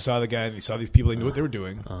guy just saw the guy and he saw these people. They knew what they were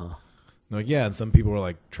doing. Like, and some people were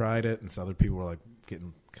like tried it, and some other people were like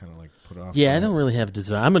getting kind of like put off. Yeah, I don't really have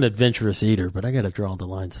desire. I'm an adventurous eater, but I got to draw the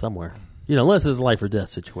line somewhere. Unless it's a life or death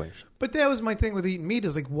situation. But that was my thing with eating meat.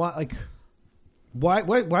 Is like why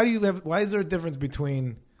do you have? Why is there a difference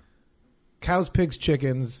between cows, pigs,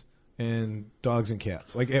 chickens, and dogs and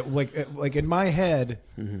cats? Like in my head,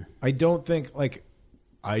 I don't think like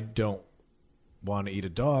I don't want to eat a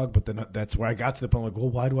dog, but then that's where I got to the point. Like, well,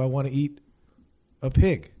 why do I want to eat a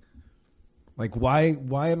pig? Like, why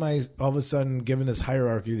am I all of a sudden given this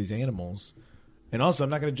hierarchy of these animals? And also, I'm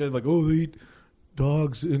not going to judge like, oh, they eat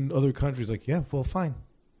dogs in other countries. Like, yeah, well, fine.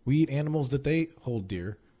 We eat animals that they hold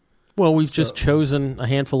dear. Well, we've just chosen a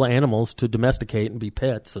handful of animals to domesticate and be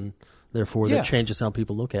pets, and therefore that changes how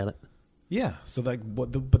people look at it. Yeah. So like,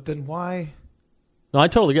 but then why? No, I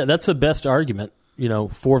totally get it. That's the best argument,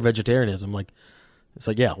 for vegetarianism. Like, it's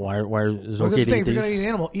like, yeah, why is it okay to eat if you're these? going to eat an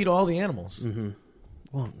animal, eat all the animals. Mm-hmm.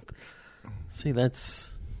 Well, see, that's...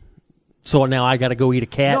 So now I got to go eat a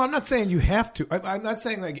cat? No, I'm not saying you have to. I'm not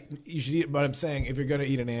saying like you should eat, but I'm saying if you're going to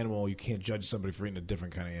eat an animal, you can't judge somebody for eating a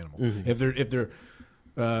different kind of animal. Mm-hmm. If they're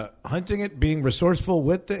hunting it, being resourceful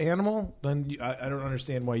with the animal, then I don't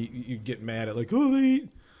understand why you get mad at like, oh, they eat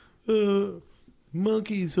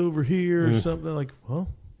monkeys over here or something. Like, well,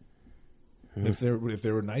 if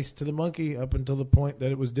they were nice to the monkey up until the point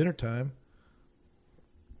that it was dinner time,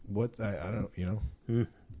 what I don't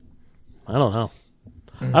I don't know.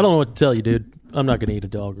 I don't know what to tell you, dude. I'm not going to eat a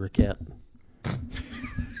dog or a cat. I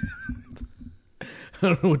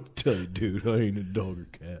don't know what to tell you, dude. I ain't a dog or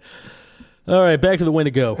cat. All right, back to the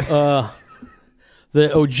Wendigo. The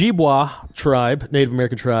Ojibwa tribe, Native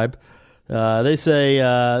American tribe, they say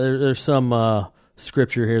there's some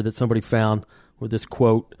scripture here that somebody found with this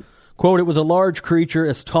quote. Quote, it was a large creature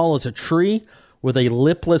as tall as a tree with a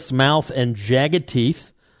lipless mouth and jagged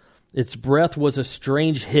teeth. Its breath was a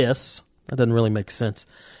strange hiss. That doesn't really make sense.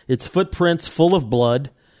 Its footprints full of blood,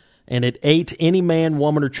 and it ate any man,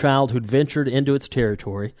 woman, or child who'd ventured into its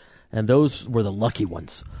territory, and those were the lucky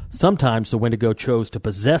ones. Sometimes the Wendigo chose to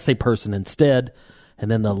possess a person instead, and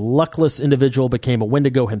then the luckless individual became a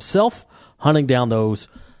Wendigo himself, hunting down those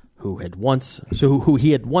who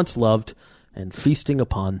he had once loved and feasting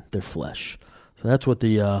upon their flesh. So that's what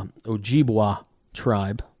the Ojibwa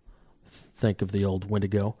tribe think of the old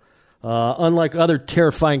Wendigo. Unlike other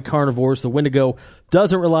terrifying carnivores, the Wendigo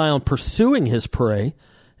doesn't rely on pursuing his prey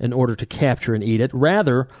in order to capture and eat it.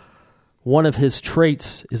 Rather, one of his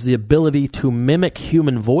traits is the ability to mimic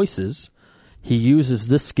human voices. He uses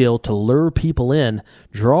this skill to lure people in,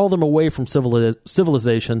 draw them away from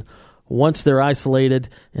civilization. Once they're isolated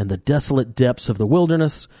in the desolate depths of the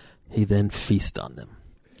wilderness, he then feasts on them.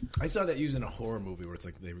 I saw that used in a horror movie where it's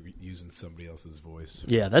like they were using somebody else's voice.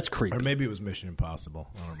 Yeah, that's creepy. Or maybe it was Mission Impossible.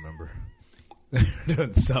 I don't remember. They're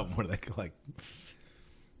doing something where they could like...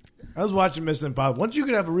 I was watching Mission Impossible. Once you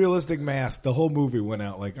could have a realistic mask, the whole movie went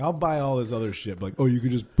out. Like, I'll buy all this other shit. Like, oh, you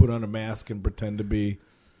could just put on a mask and pretend to be...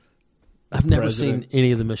 I've never seen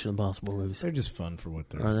any of the Mission Impossible movies. They're just fun for what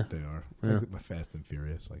they Are are. Yeah. Like Fast and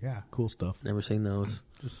Furious. Like, yeah, cool stuff. Never seen those.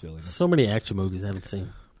 Just silly. So many action movies I haven't seen.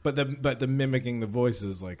 But the mimicking the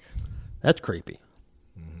voices, like... That's creepy.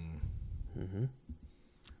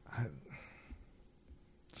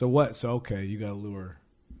 So what? So, okay, you got to lure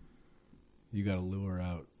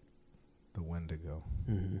out the Wendigo.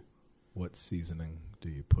 What seasoning do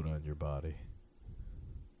you put on your body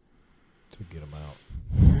to get them out?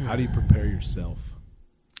 How do you prepare yourself?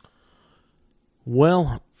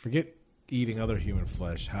 Well, forget eating other human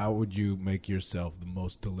flesh. How would you make yourself the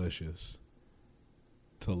most delicious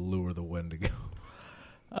to lure the Wendigo?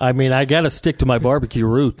 I mean, I got to stick to my barbecue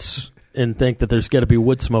roots and think that there's got to be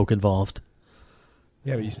wood smoke involved.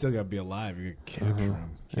 Yeah, but you still got to be alive. You got to capture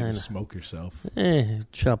them. You can't smoke yourself.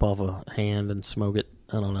 Chop off a hand and smoke it.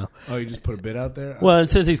 I don't know. Oh, you just put a bit out there? Well, it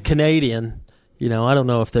says he's Canadian. You know, I don't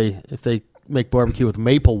know if they make barbecue with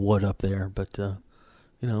maple wood up there, but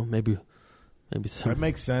maybe some. That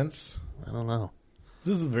makes sense. I don't know.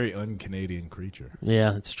 This is a very un-Canadian creature.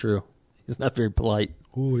 Yeah, it's true. He's not very polite.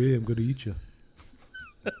 Oh yeah, I'm gonna eat you.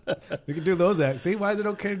 We can do those accents. See, why is it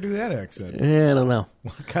okay to do that accent? Yeah, I don't know.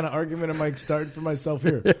 What kind of argument am I starting for myself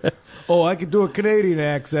here? Oh, I could do a Canadian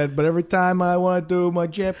accent, but every time I want to do my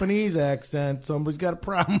Japanese accent, somebody's got a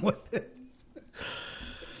problem with it.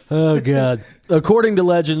 Oh, God. According to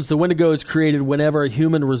legends, the Wendigo is created whenever a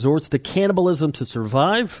human resorts to cannibalism to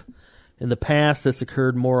survive. In the past, this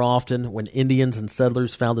occurred more often when Indians and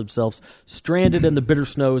settlers found themselves stranded in the bitter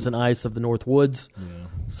snows and ice of the North Woods. Yeah.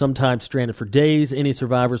 Sometimes stranded for days, any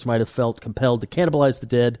survivors might have felt compelled to cannibalize the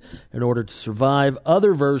dead in order to survive.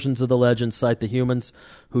 Other versions of the legend cite the humans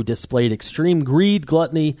who displayed extreme greed,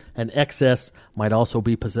 gluttony, and excess might also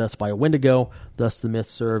be possessed by a Wendigo. Thus, the myth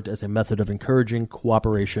served as a method of encouraging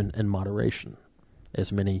cooperation and moderation,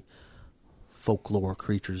 as many folklore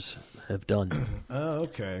creatures have done. Oh,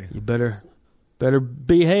 okay. You better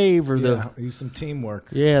behave, or use some teamwork.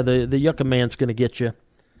 Yeah, the Yucca Man's going to get you.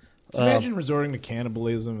 Imagine resorting to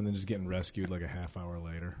cannibalism and then just getting rescued like a half hour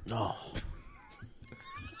later. Oh,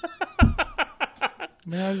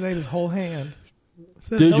 man, I just ate his whole hand. Is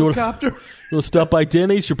that dude, a helicopter? You want to stop by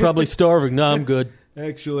Denny's? You're probably starving. No, I'm good.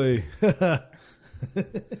 Actually,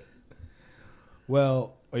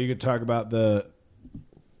 well, are you going to talk about the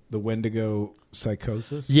Wendigo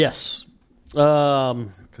psychosis? Yes.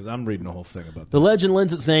 Because I'm reading the whole thing about that. The legend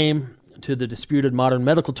lends its name to the disputed modern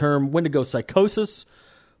medical term Wendigo psychosis,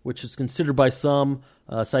 which is considered by some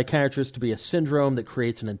psychiatrists to be a syndrome that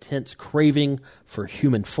creates an intense craving for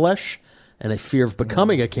human flesh and a fear of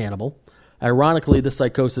becoming a cannibal. Ironically, this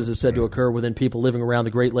psychosis is said to occur within people living around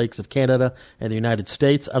the Great Lakes of Canada and the United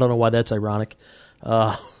States. I don't know why that's ironic.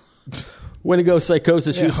 Wendigo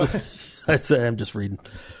psychosis usually... I'm just reading.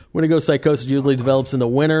 Wendigo psychosis usually develops in the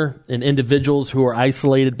winter in individuals who are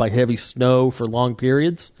isolated by heavy snow for long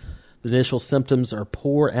periods. The initial symptoms are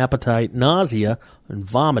poor appetite, nausea, and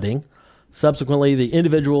vomiting. Subsequently, the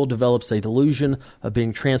individual develops a delusion of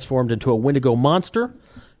being transformed into a Wendigo monster.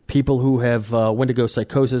 People who have Wendigo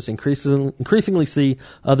psychosis increasingly see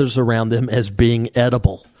others around them as being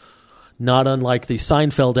edible. Not unlike the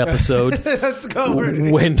Seinfeld episode Let's go.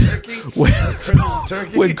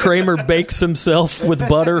 when Kramer bakes himself with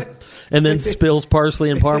butter and then spills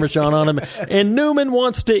parsley and Parmesan on him, and Newman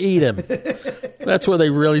wants to eat him. That's where they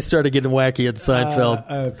really started getting wacky at Seinfeld.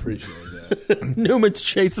 I appreciate that. Newman's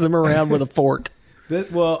chasing him around with a fork.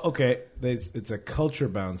 It's a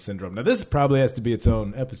culture-bound syndrome. Now, this probably has to be its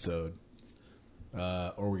own episode,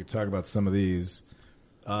 or we could talk about some of these.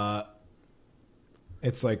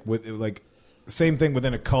 It's same thing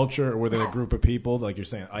within a culture or within a group of people, like you're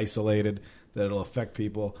saying, isolated, that it'll affect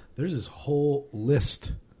people. There's this whole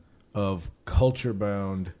list of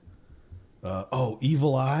culture-bound.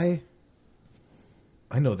 Evil eye.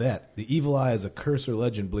 I know that. The evil eye is a curse or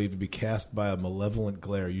legend believed to be cast by a malevolent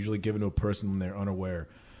glare, usually given to a person when they're unaware.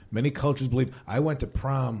 Many cultures believe. I went to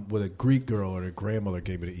prom with a Greek girl, and her grandmother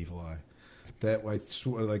gave me the evil eye. That I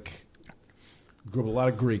swear, grew up with a lot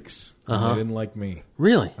of Greeks. And they didn't like me.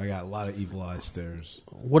 Really? I got a lot of evil eye stares.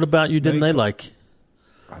 What about you? Didn't they like?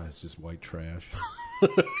 It's just white trash.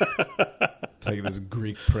 Taking this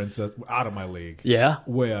Greek princess out of my league. Yeah?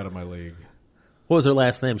 Way out of my league. What was her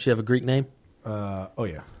last name? Did she have a Greek name? Oh,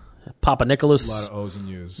 yeah. Papa Nicholas? A lot of O's and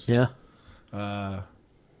U's. Yeah?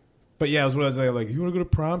 But yeah, it was what I was like, you want to go to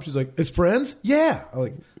prom? She's like, as friends? Yeah. I'm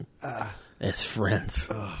like, as friends.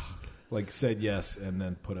 Said yes and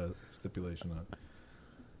then put a stipulation on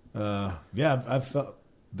it. Yeah, I've felt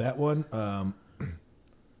that one.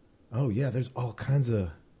 There's all kinds of.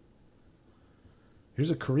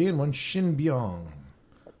 Here's a Korean one, Shinbyong.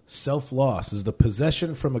 Self-loss is the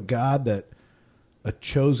possession from a god that a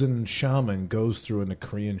chosen shaman goes through in the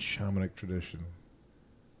Korean shamanic tradition.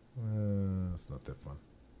 It's not that fun.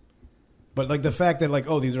 But the fact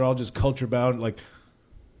that these are all just culture bound, like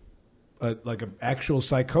an actual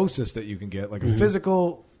psychosis that you can get, like a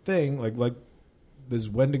physical thing, like this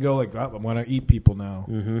Wendigo, I want to eat people now.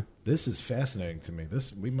 Mm-hmm. This is fascinating to me.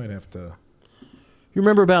 We might have to. You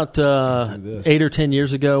remember about 8 or 10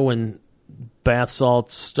 years ago when bath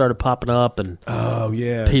salts started popping up and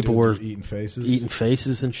people were eating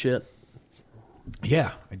faces and shit?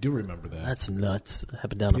 Yeah, I do remember that. That's nuts. It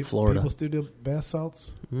happened down in Florida. People still do bath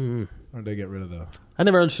salts? Mm. Or did they get rid of those? I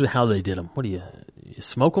never understood how they did them. What do you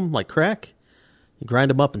smoke them like crack? You grind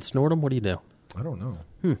them up and snort them? What do you do? I don't know.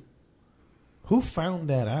 Who found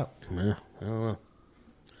that out? Yeah, I don't know.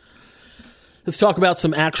 Let's talk about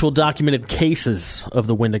some actual documented cases of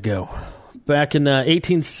the Wendigo. Back in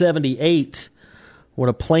 1878, when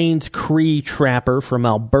a Plains Cree trapper from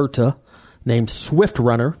Alberta named Swift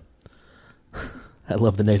Runner, I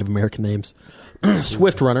love the Native American names,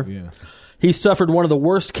 Swift Runner, he suffered one of the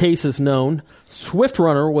worst cases known. Swift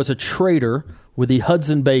Runner was a trader with the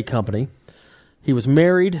Hudson Bay Company. He was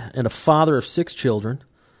married and a father of 6 children.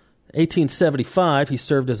 1875, he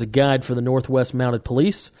served as a guide for the Northwest Mounted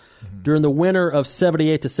Police. During the winter of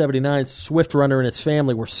 78 to 79, Swift Runner and his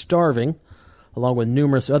family were starving, along with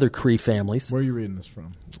numerous other Cree families. Where are you reading this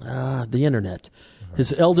from? The internet.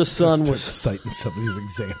 His eldest son was citing some of these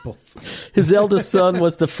examples. His eldest son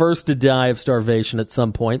was the first to die of starvation at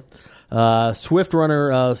some point. Swift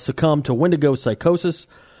Runner succumbed to Wendigo psychosis.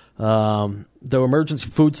 Though emergency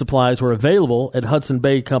food supplies were available at Hudson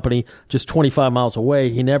Bay Company just 25 miles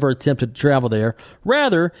away, he never attempted to travel there.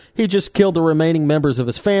 Rather, he just killed the remaining members of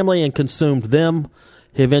his family and consumed them.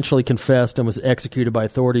 He eventually confessed and was executed by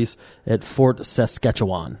authorities at Fort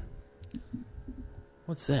Saskatchewan.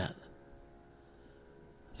 What's that?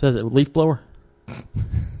 Is that a leaf blower?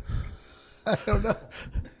 I don't know.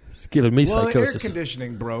 It's giving me psychosis. The air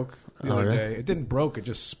conditioning broke the other day. It didn't broke. It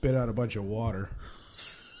just spit out a bunch of water.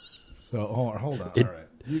 So hold on. All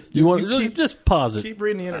right. You want to just pause it. Keep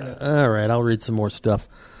reading the internet. All right, I'll read some more stuff.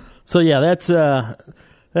 So yeah, that's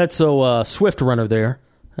Swift Runner there.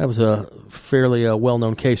 That was a fairly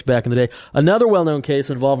well-known case back in the day. Another well-known case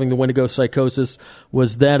involving the Wendigo psychosis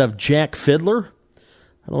was that of Jack Fiddler.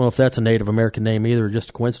 I don't know if that's a Native American name either, or just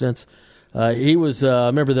a coincidence. He was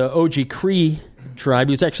a member of the OG Cree tribe.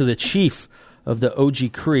 He was actually the chief of the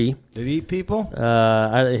OG Cree. Did he eat people?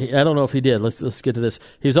 I don't know if he did. Let's get to this.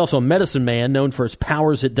 He was also a medicine man known for his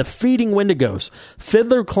powers at defeating Wendigos.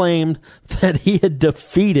 Fiddler claimed that he had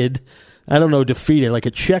defeated like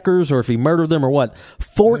at checkers or if he murdered them or what,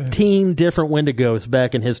 14 different Wendigos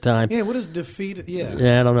back in his time. Yeah, what is defeated?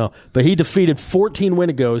 Yeah, I don't know. But he defeated 14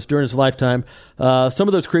 Wendigos during his lifetime. Some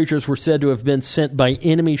of those creatures were said to have been sent by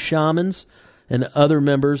enemy shamans and other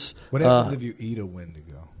members. What happens if you eat a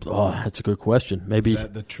Wendigo? Oh, that's a good question. Maybe is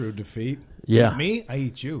that the true defeat? Yeah. Eat me? I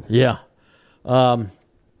eat you. Yeah.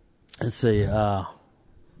 Let's see. I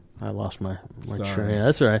lost my Sorry. train.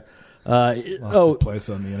 That's all right. Lost the place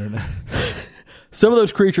on the internet. Some of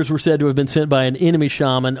those creatures were said to have been sent by an enemy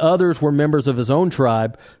shaman. Others were members of his own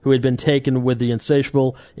tribe who had been taken with the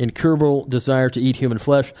insatiable, incurable desire to eat human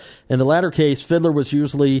flesh. In the latter case, Fiddler was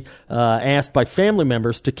usually asked by family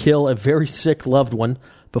members to kill a very sick loved one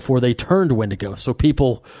before they turned Wendigo. So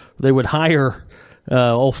people, they would hire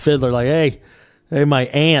old Fiddler like, hey, my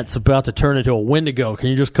aunt's about to turn into a Wendigo. Can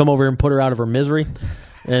you just come over here and put her out of her misery?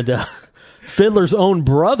 And Fiddler's own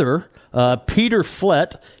brother, Peter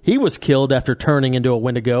Flett, he was killed after turning into a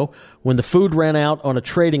Wendigo when the food ran out on a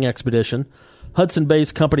trading expedition. Hudson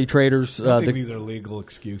Bay's company traders... I think these are legal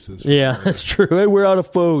excuses. Yeah, that's true. Hey, we're out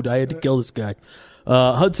of food. I had to kill this guy.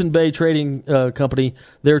 Hudson Bay Trading Company,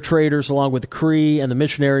 their traders, along with the Cree and the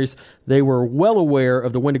missionaries, they were well aware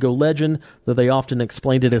of the Wendigo legend, though they often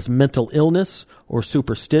explained it as mental illness or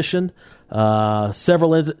superstition.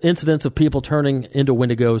 Several incidents of people turning into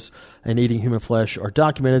Wendigos and eating human flesh are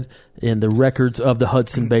documented in the records of the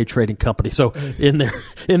Hudson Bay Trading Company. So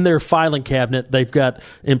in their filing cabinet, they've got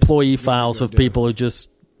employee files of people who just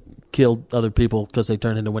killed other people because they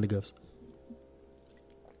turned into Wendigos.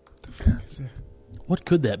 What the fuck is that? What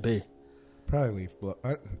could that be? Probably leaf blow.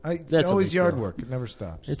 It's That's always a big yard blow. work. It never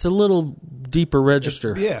stops. It's a little deeper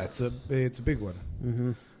register. It's a big one.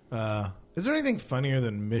 Mm-hmm. Is there anything funnier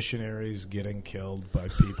than missionaries getting killed by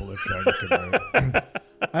people they're trying to convert?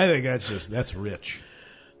 I think that's rich.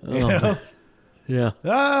 You know? Yeah.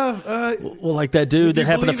 Well, like that dude that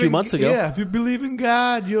happened a few months ago. Yeah, if you believe in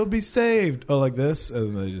God, you'll be saved. Oh, like this?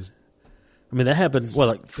 And they just... I mean, that happened,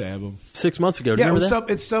 stab them. 6 months ago. Do you Yeah, remember that?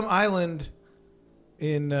 it's some island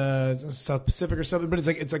in South Pacific or something, but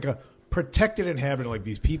it's like a protected inhabitant. Like,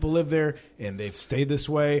 these people live there, and they've stayed this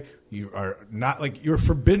way. You are not, like, you're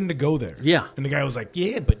forbidden to go there. Yeah. And the guy was like,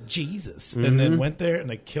 yeah, but Jesus. And then went there, and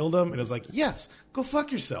they killed him, and it was like, yes, go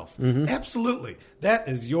fuck yourself. Absolutely. That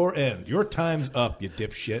is your end. Your time's up, you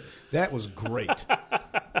dipshit. That was great.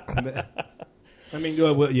 I mean,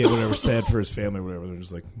 whatever. Sad for his family, whatever. They're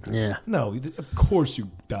just like, Yeah. no, of course you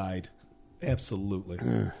died. Absolutely.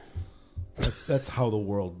 That's how the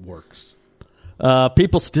world works.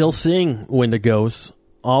 People still seeing Wendigos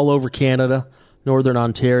all over Canada, Northern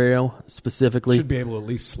Ontario specifically. Should be able to at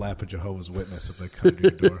least slap a Jehovah's Witness if they come to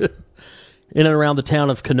your door. In and around the town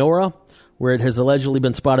of Kenora, where it has allegedly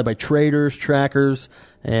been spotted by traders, trackers,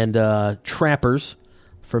 and trappers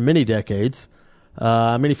for many decades.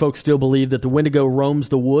 Many folks still believe that the Wendigo roams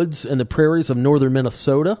the woods and the prairies of northern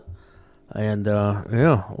Minnesota. And,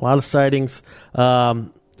 a lot of sightings.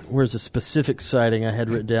 Where's a specific sighting I had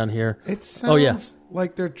written down here? It sounds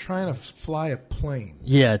like they're trying to fly a plane.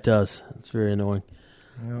 Yeah, it does. It's very annoying.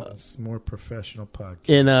 Well, it's more professional podcast.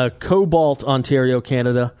 In Cobalt, Ontario,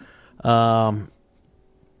 Canada.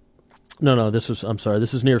 This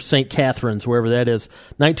is near St. Catharines, wherever that is.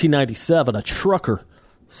 1997, a trucker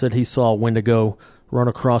said he saw a Wendigo run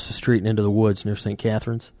across the street and into the woods near St.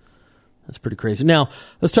 Catharines. That's pretty crazy. Now,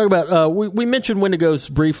 let's talk about... we mentioned Wendigos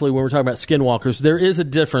briefly when we were talking about skinwalkers. There is a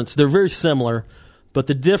difference. They're very similar, but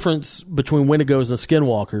the difference between Wendigos and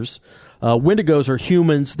skinwalkers... Wendigos are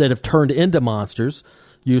humans that have turned into monsters,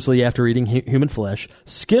 usually after eating human flesh.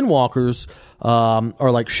 Skinwalkers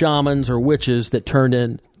are like shamans or witches that turn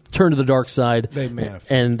to the dark side. They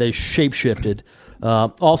manifest. And they shape-shifted.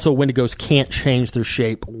 Also, Wendigos can't change their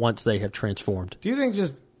shape once they have transformed. Do you think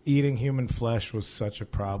just eating human flesh was such a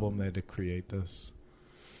problem they had to create this?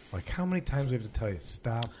 Like, how many times do we have to tell you,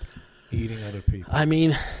 stop eating other people? I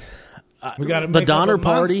mean, we got to the make Donner up a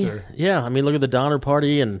Party. monster. Yeah, I mean, look at the Donner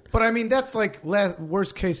Party. But, I mean, that's like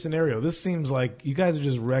worst case scenario. This seems like you guys are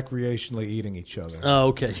just recreationally eating each other. Oh,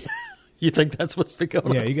 okay. You think that's what's been going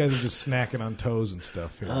on? Yeah, you guys are just snacking on toes and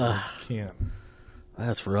stuff. Here. Can't.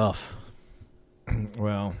 That's rough.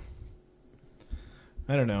 Well,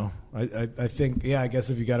 I don't know. I think, I guess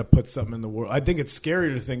if you got to put something in the world, I think it's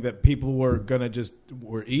scary to think that people were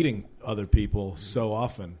eating other people so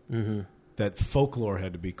often that folklore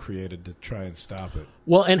had to be created to try and stop it.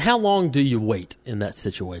 Well, and how long do you wait in that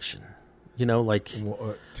situation? You know, like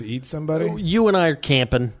to eat somebody. You and I are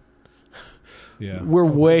camping. Yeah,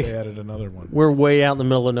 They added another one. We're way out in the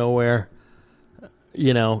middle of nowhere.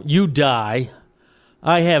 You know, you die.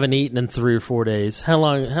 I haven't eaten in 3 or 4 days. How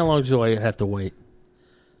long do I have to wait?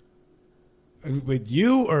 With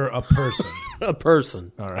you or a person? A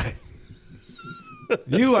person. All right.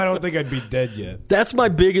 You, I don't think I'd be dead yet. That's my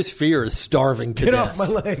biggest fear is starving to death. Get off my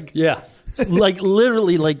leg. Yeah. Like,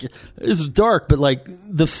 literally, like, it's dark, but, like,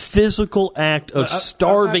 the physical act of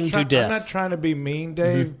starving to death. I'm not trying to be mean,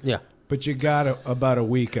 Dave. Yeah. But you got about a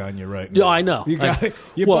week on you right now. Yeah, I know.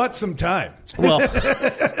 You bought some time. Well,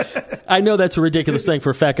 I know that's a ridiculous thing for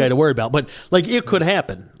a fat guy to worry about, but like it could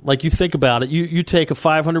happen. Like you think about it, you take a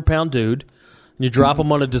 500-pound dude and you drop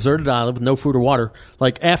him on a deserted island with no food or water.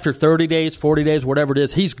 Like after 30 days, 40 days, whatever it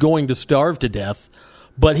is, he's going to starve to death,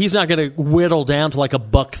 but he's not going to whittle down to like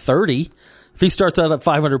 $130. If he starts out at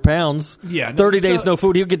 500 pounds, 30 days no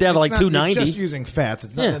food, he'll get down to like 290. You're just using fats.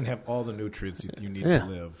 It's not going to have all the nutrients you need to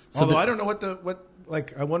live. So Although I don't know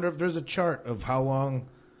I wonder if there's a chart of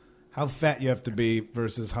how fat you have to be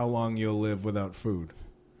versus how long you'll live without food.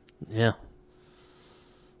 Yeah.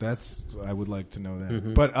 I would like to know that.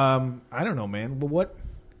 Mm-hmm. But I don't know, man. But what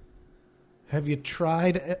have you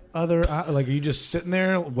tried other like are you just sitting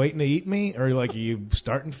there waiting to eat me, or like are you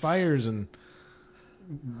starting fires and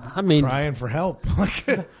crying for help?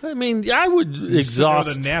 I mean, I would exhaust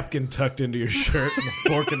with a napkin tucked into your shirt and a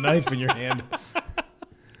fork and knife in your hand.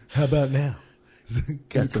 How about now?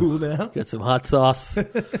 Cool now? Got some hot sauce.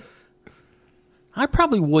 I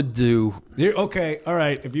probably would do. Okay, all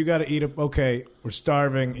right. If you got to eat we're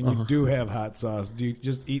starving, and you do have hot sauce. Do you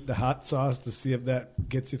just eat the hot sauce to see if that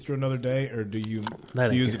gets you through another day, or do you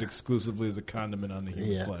use it exclusively as a condiment on the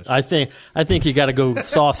human flesh? I think you got to go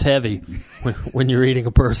sauce heavy when you're eating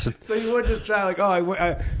a person. So you would just try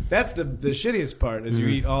that's the shittiest part is you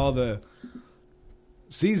eat all the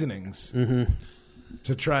seasonings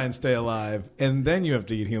to try and stay alive, and then you have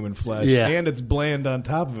to eat human flesh, and it's bland on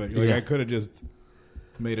top of it. I could have just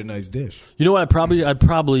made a nice dish. You know what? I'd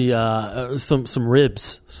probably some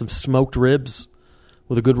ribs, some smoked ribs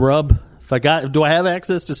with a good rub. Do I have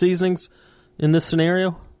access to seasonings in this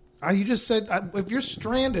scenario? You just said if you're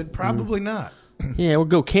stranded, probably not. Yeah, we'll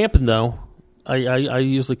go camping though. I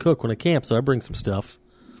usually cook when I camp, so I bring some stuff.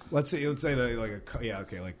 Let's say like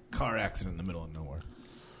car accident in the middle of nowhere.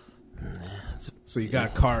 So you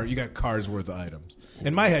got cars worth of items.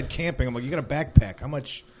 In my head, camping, I'm like, you got a backpack. How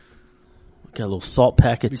much? Got little salt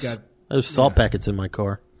packets. There's salt packets in my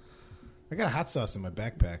car. I got a hot sauce in my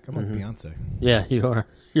backpack. I'm like Beyonce. Yeah, you are.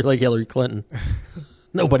 You're like Hillary Clinton.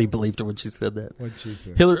 Nobody believed her when she said that. What'd she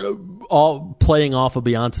say? Hillary, all playing off of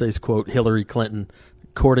Beyonce's quote, Hillary Clinton,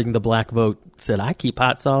 courting the black vote, said, "I keep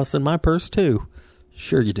hot sauce in my purse too."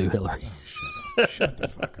 Sure you do, Hillary. Oh, shut the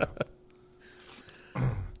fuck up.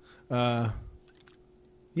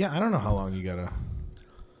 Yeah, I don't know how long you gotta.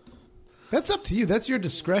 That's up to you. That's your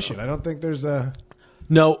discretion. I don't think there's a.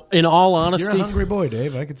 No, in all honesty, you're a hungry boy,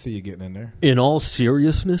 Dave. I could see you getting in there. In all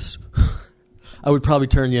seriousness, I would probably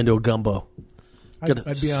turn you into a gumbo.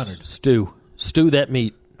 I'd be honored. Stew that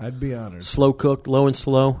meat. I'd be honored. Slow cooked, low and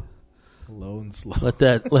slow. Low and slow. Let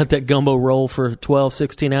that gumbo roll for 12,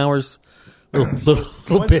 16 hours.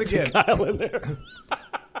 Little bits of Kyle in there.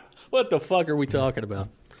 What the fuck are we talking about?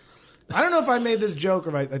 I don't know if I made this joke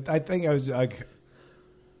or I think I was like,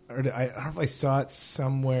 I don't know if I saw it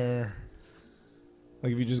somewhere.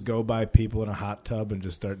 Like if you just go by people in a hot tub and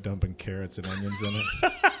just start dumping carrots and onions in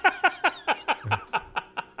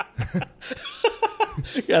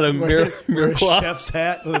it. Got a mirror cloth. Chef's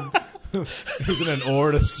hat, using an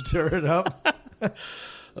oar to stir it up.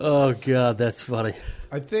 Oh God, that's funny.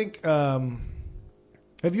 I think. Have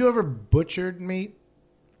you ever butchered meat?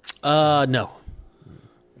 No.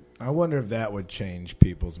 I wonder if that would change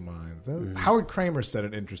people's minds. Howard Kramer said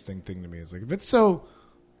an interesting thing to me. It's like, if it's so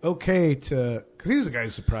okay to... Because he was the guy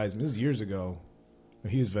who surprised me. This is years ago.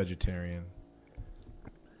 He was vegetarian.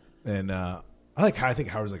 And I think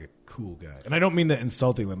Howard's like a cool guy. And I don't mean that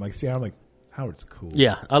insultingly. I'm like, I'm like, Howard's cool.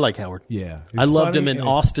 Yeah, I like Howard. Yeah. I loved him in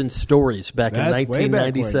Austin Stories back in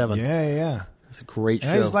 1997. Yeah. It's a great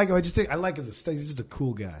show. I just like him. I like he's just a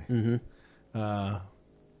cool guy. Mm-hmm.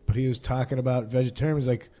 But he was talking about vegetarian. He's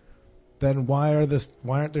like, then why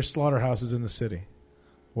aren't there slaughterhouses in the city?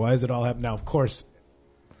 Why is it all happening? Now, of course,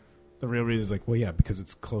 the real reason is like, well, yeah, because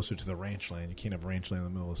it's closer to the ranch land. You can't have ranch land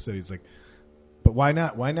in the middle of the city. It's like, but why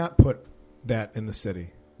not? Why not put that in the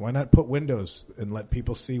city? Why not put windows and let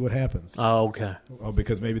people see what happens? Oh, okay. Oh,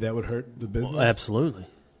 because maybe that would hurt the business? Well, absolutely.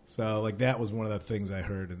 So, like, that was one of the things I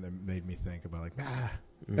heard, and it made me think about, like,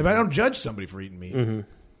 if I don't judge somebody for eating meat,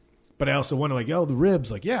 but I also wonder, like, the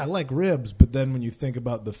ribs. Like, yeah, I like ribs, but then when you think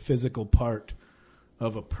about the physical part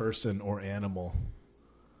of a person or animal,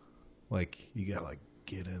 like, you got to, like,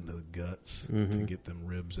 get into the guts to get them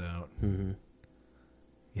ribs out. Mm-hmm.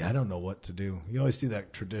 Yeah, I don't know what to do. You always see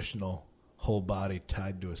that traditional whole body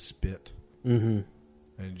tied to a spit. Mm-hmm.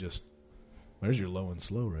 And just, there's your low and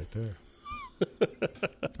slow right there.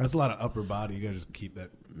 That's a lot of upper body. You got to just keep that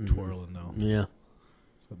twirling, though. Yeah.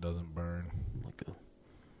 So it doesn't burn. Like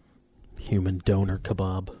a human donor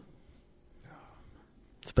kebab.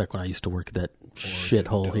 It's back when I used to work at that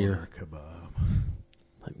shithole here. Kebab.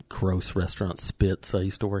 That gross restaurant Spitz I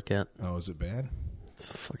used to work at. Oh, is it bad? It's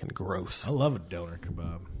fucking gross. I love a doner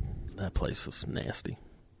kebab. That place was nasty.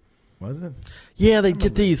 Was it? Yeah, they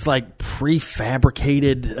get these like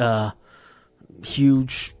prefabricated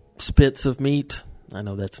huge spits of meat. I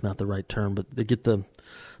know that's not the right term, but they get the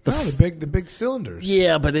big cylinders.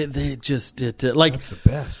 Yeah, but like That's the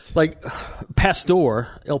best. Like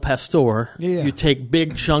El Pastor. Yeah. You take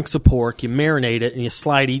big chunks of pork, you marinate it, and you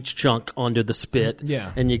slide each chunk onto the spit.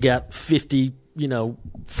 Yeah. And you got 50,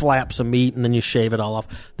 flaps of meat, and then you shave it all off.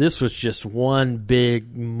 This was just one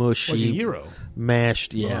big mushy Like a gyro.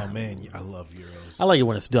 mashed. Yeah. Oh man, I love gyros. I like it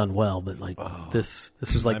when it's done well, but this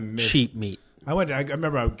was like cheap meat. I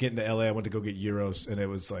remember I was getting to LA. I went to go get gyros, and it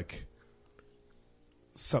was like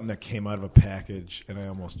something that came out of a package, and I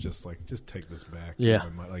almost just take this back. Yeah.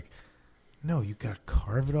 Like, no, you got to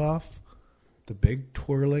carve it off, the big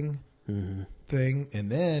twirling thing, and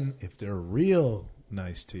then if they're real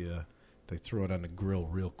nice to you, they throw it on the grill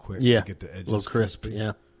real quick. Yeah, to get the edges a little crisp. crispy.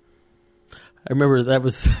 Yeah, I remember that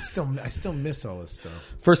was I still miss all this stuff.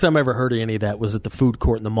 first time I ever heard of any of that was at the food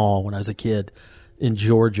court in the mall when I was a kid in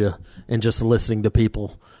Georgia, and just listening to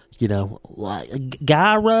people. Like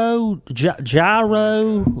gyro. I'll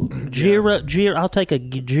take a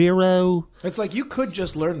gyro. It's like you could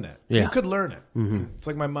just learn that. Yeah. You could learn it. Mm-hmm. It's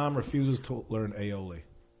like my mom refuses to learn aioli.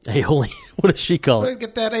 Aioli. What does she call it?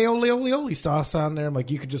 Get that aioli sauce on there. I'm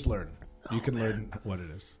like, you could just learn. You can learn what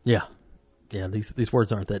it is. Yeah. Yeah, these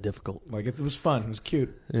words aren't that difficult. Like it was fun. It was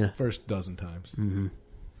cute. Yeah. First dozen times. Mm-hmm.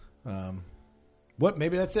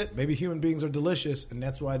 Maybe that's it. Maybe human beings are delicious, and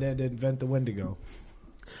that's why they had to invent the Wendigo.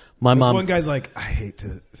 My mom. One guy's like, I hate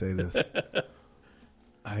to say this.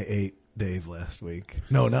 I ate Dave last week.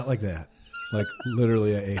 No, not like that. Like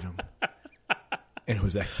literally, I ate him, and it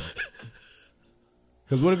was excellent.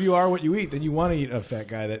 Because what if you are what you eat? Then you want to eat a fat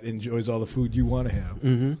guy that enjoys all the food you want to have.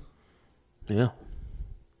 Mm-hmm. Yeah.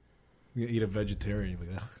 You eat a vegetarian,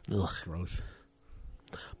 you're like, ugh, Ugh. gross.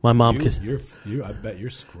 My mom. I bet you're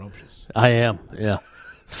scrumptious. I am. Yeah.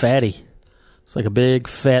 Fatty. It's like a big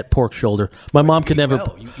fat pork shoulder. My mom could never.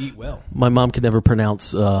 You eat well. My mom could never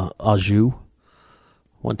pronounce au jus.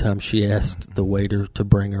 One time she asked the waiter to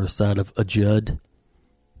bring her a side of a jud.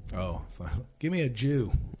 Oh, give me a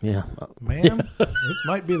Jew. Yeah. Ma'am, this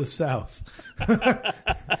might be the South. But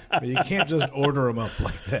you can't just order them up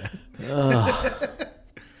like that.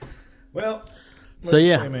 Well, so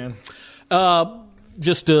yeah. say, man.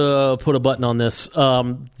 Just to put a button on this,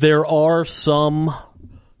 there are some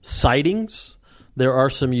sightings. There are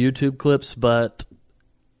some YouTube clips, but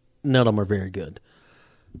none of them are very good.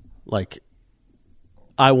 Like,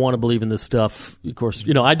 I want to believe in this stuff. Of course,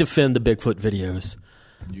 I defend the Bigfoot videos.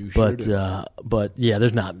 You sure do. But yeah,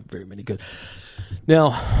 there's not very many good.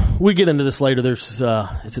 Now, we get into this later. There's the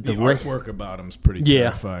artwork about him is pretty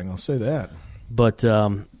terrifying. I'll say that. But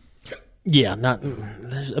yeah,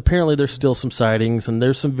 apparently there's still some sightings and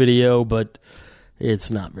there's some video, but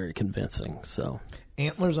it's not very convincing. So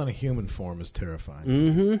antlers on a human form is terrifying.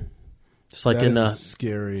 Mm-hmm. Just like that in is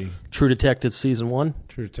scary. True Detective season 1.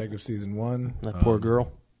 True Detective season 1. That poor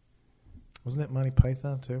girl. Wasn't that Monty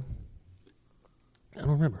Python too? I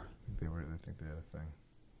don't remember. I think they had a thing.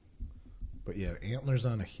 But yeah, antlers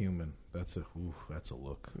on a human. That's a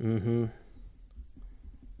look. Mm-hmm.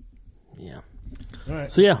 Yeah. All right.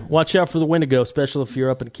 So yeah, watch out for the Wendigo, especially if you're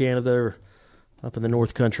up in Canada or up in the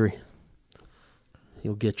North Country.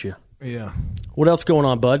 He'll get you. Yeah. What else going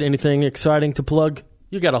on, bud? Anything exciting to plug?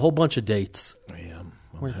 You got a whole bunch of dates. Yeah,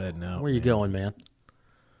 I'm heading out. Where you going, man?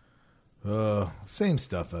 Same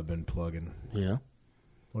stuff I've been plugging. Yeah.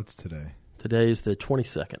 What's today? Today's the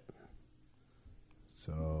 22nd.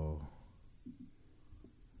 So,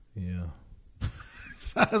 yeah.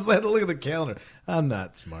 I was glad to look at the calendar. I'm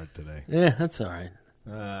not smart today. Yeah, that's all right.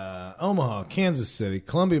 Omaha, Kansas City,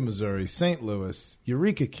 Columbia, Missouri, St. Louis,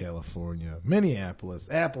 Eureka, California, Minneapolis,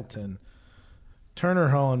 Appleton, Turner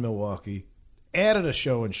Hall in Milwaukee. Added a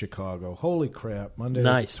show in Chicago. Holy crap. Monday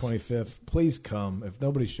Nice. the 25th. Please come. If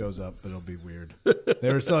nobody shows up, it'll be weird.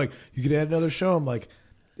 They were still like, you could add another show. I'm like,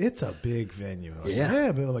 it's a big venue. Like,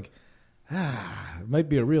 Yeah. But I'm like, it might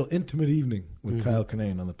be a real intimate evening with Kyle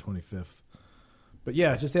Kinane on the 25th. But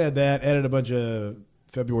yeah, just added that. Added a bunch of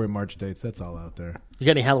February, March dates. That's all out there. You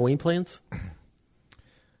got any Halloween plans?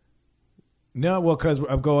 No, well, because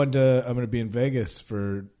I'm going to be in Vegas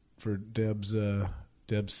for Deb's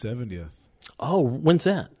 70th. Oh, when's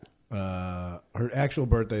that? Her actual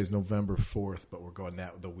birthday is November 4th, but we're going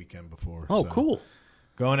that the weekend before. Oh, so cool.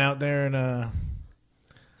 Going out there and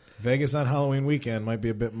Vegas on Halloween weekend might be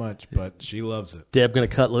a bit much, but she loves it. Deb going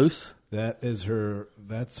to cut loose? That's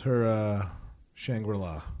her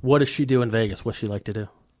Shangri-La. What does she do in Vegas? What's she like to do?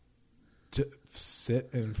 To sit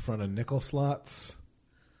in front of nickel slots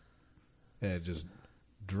and just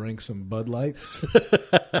drink some Bud Lights,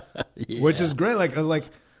 which is great. Like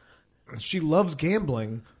she loves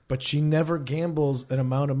gambling, but she never gambles an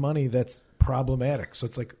amount of money that's problematic. So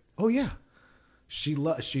it's like, oh yeah, she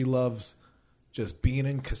loves just being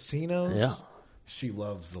in casinos. Yeah, she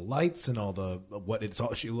loves the lights and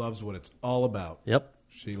she loves what it's all about. Yep.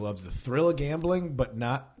 She loves the thrill of gambling, but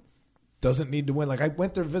doesn't need to win. Like I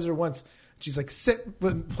went there to visit her once. She's like, sit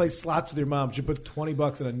and play slots with your mom. She put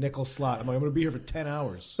 $20 in a nickel slot. I'm like, I'm going to be here for 10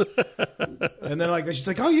 hours. And then she's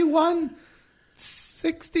like, oh, you won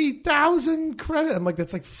 60,000 credit. I'm like,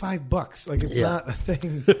 that's like $5. Like it's not a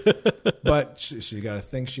thing. But she got a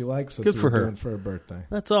thing she likes. So good for her. Doing for her birthday.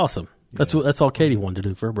 That's awesome. Yeah. That's all Katie wanted to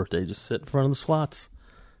do for her birthday. Just sit in front of the slots.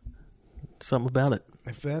 Something about it.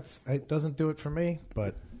 It doesn't do it for me,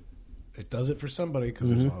 but it does it for somebody because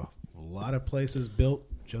there's a lot of places built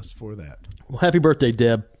just for that. Well, happy birthday,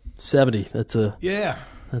 Deb. 70. That's a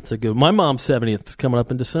good. My mom's 70th is coming up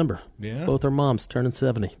in December. Yeah. Both our moms turning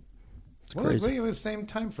 70. It's crazy. We have the same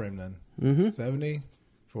time frame then. Mm-hmm. 70,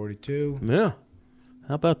 42. Yeah.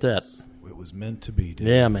 How about that? It was meant to be, dude.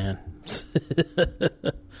 Yeah, man.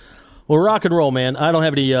 Well, rock and roll, man. I don't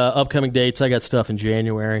have any upcoming dates. I got stuff in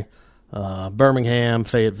January. Birmingham,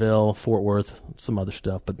 Fayetteville, Fort Worth, some other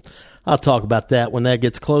stuff. But I'll talk about that when that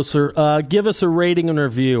gets closer. Give us a rating and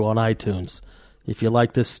review on iTunes. If you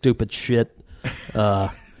like this stupid shit,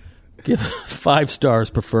 give 5 stars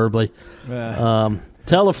preferably.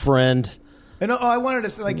 Tell a friend. And I wanted to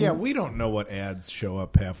say, we don't know what ads show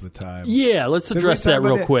up half the time. Yeah, let's address that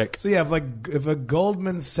real quick. So if a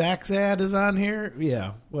Goldman Sachs ad is on here,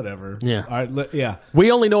 whatever. Yeah, all right,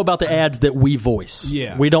 We only know about the ads that we voice.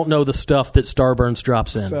 Yeah, we don't know the stuff that Starburns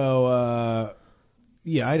drops in. So,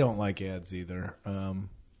 I don't like ads either.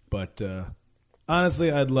 But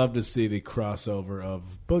honestly, I'd love to see the crossover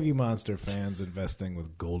of Boogie Monster fans investing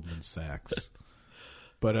with Goldman Sachs.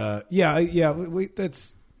 But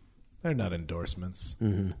they're not endorsements.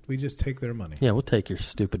 Mm-hmm. We just take their money. Yeah, we'll take your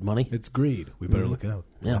stupid money. It's greed. We better look out.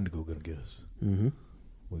 Yeah. Wendigo going to get us. Mm-hmm.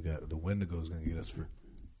 The Wendigo's going to get us for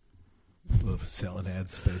selling ad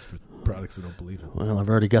space for products we don't believe in. Well, I've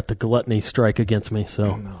already got the gluttony strike against me,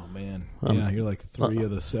 so. Oh, man. You're like 3 of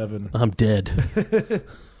the 7. I'm dead.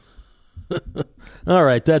 All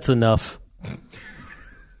right, that's enough.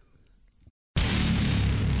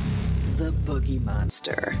 The Boogie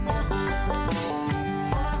Monster.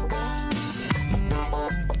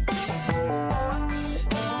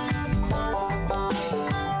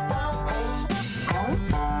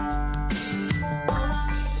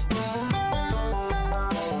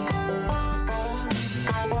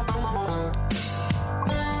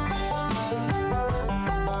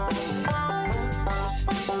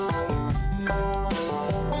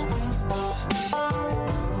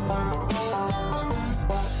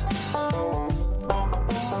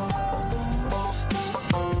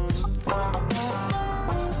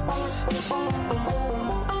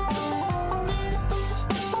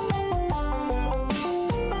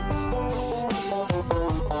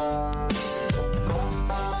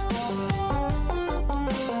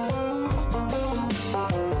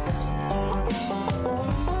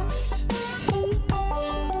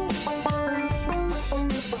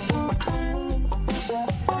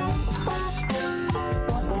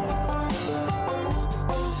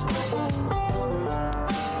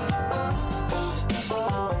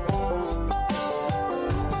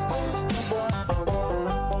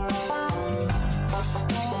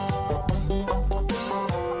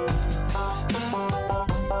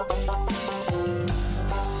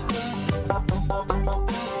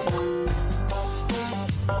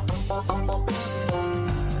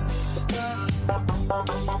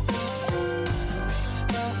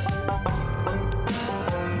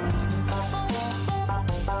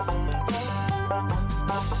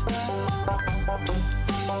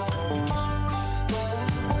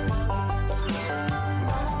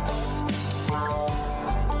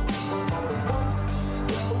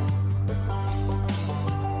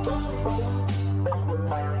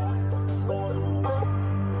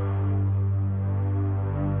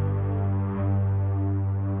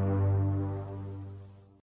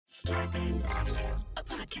 Starburns Audio,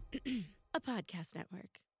 a podcast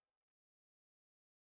network.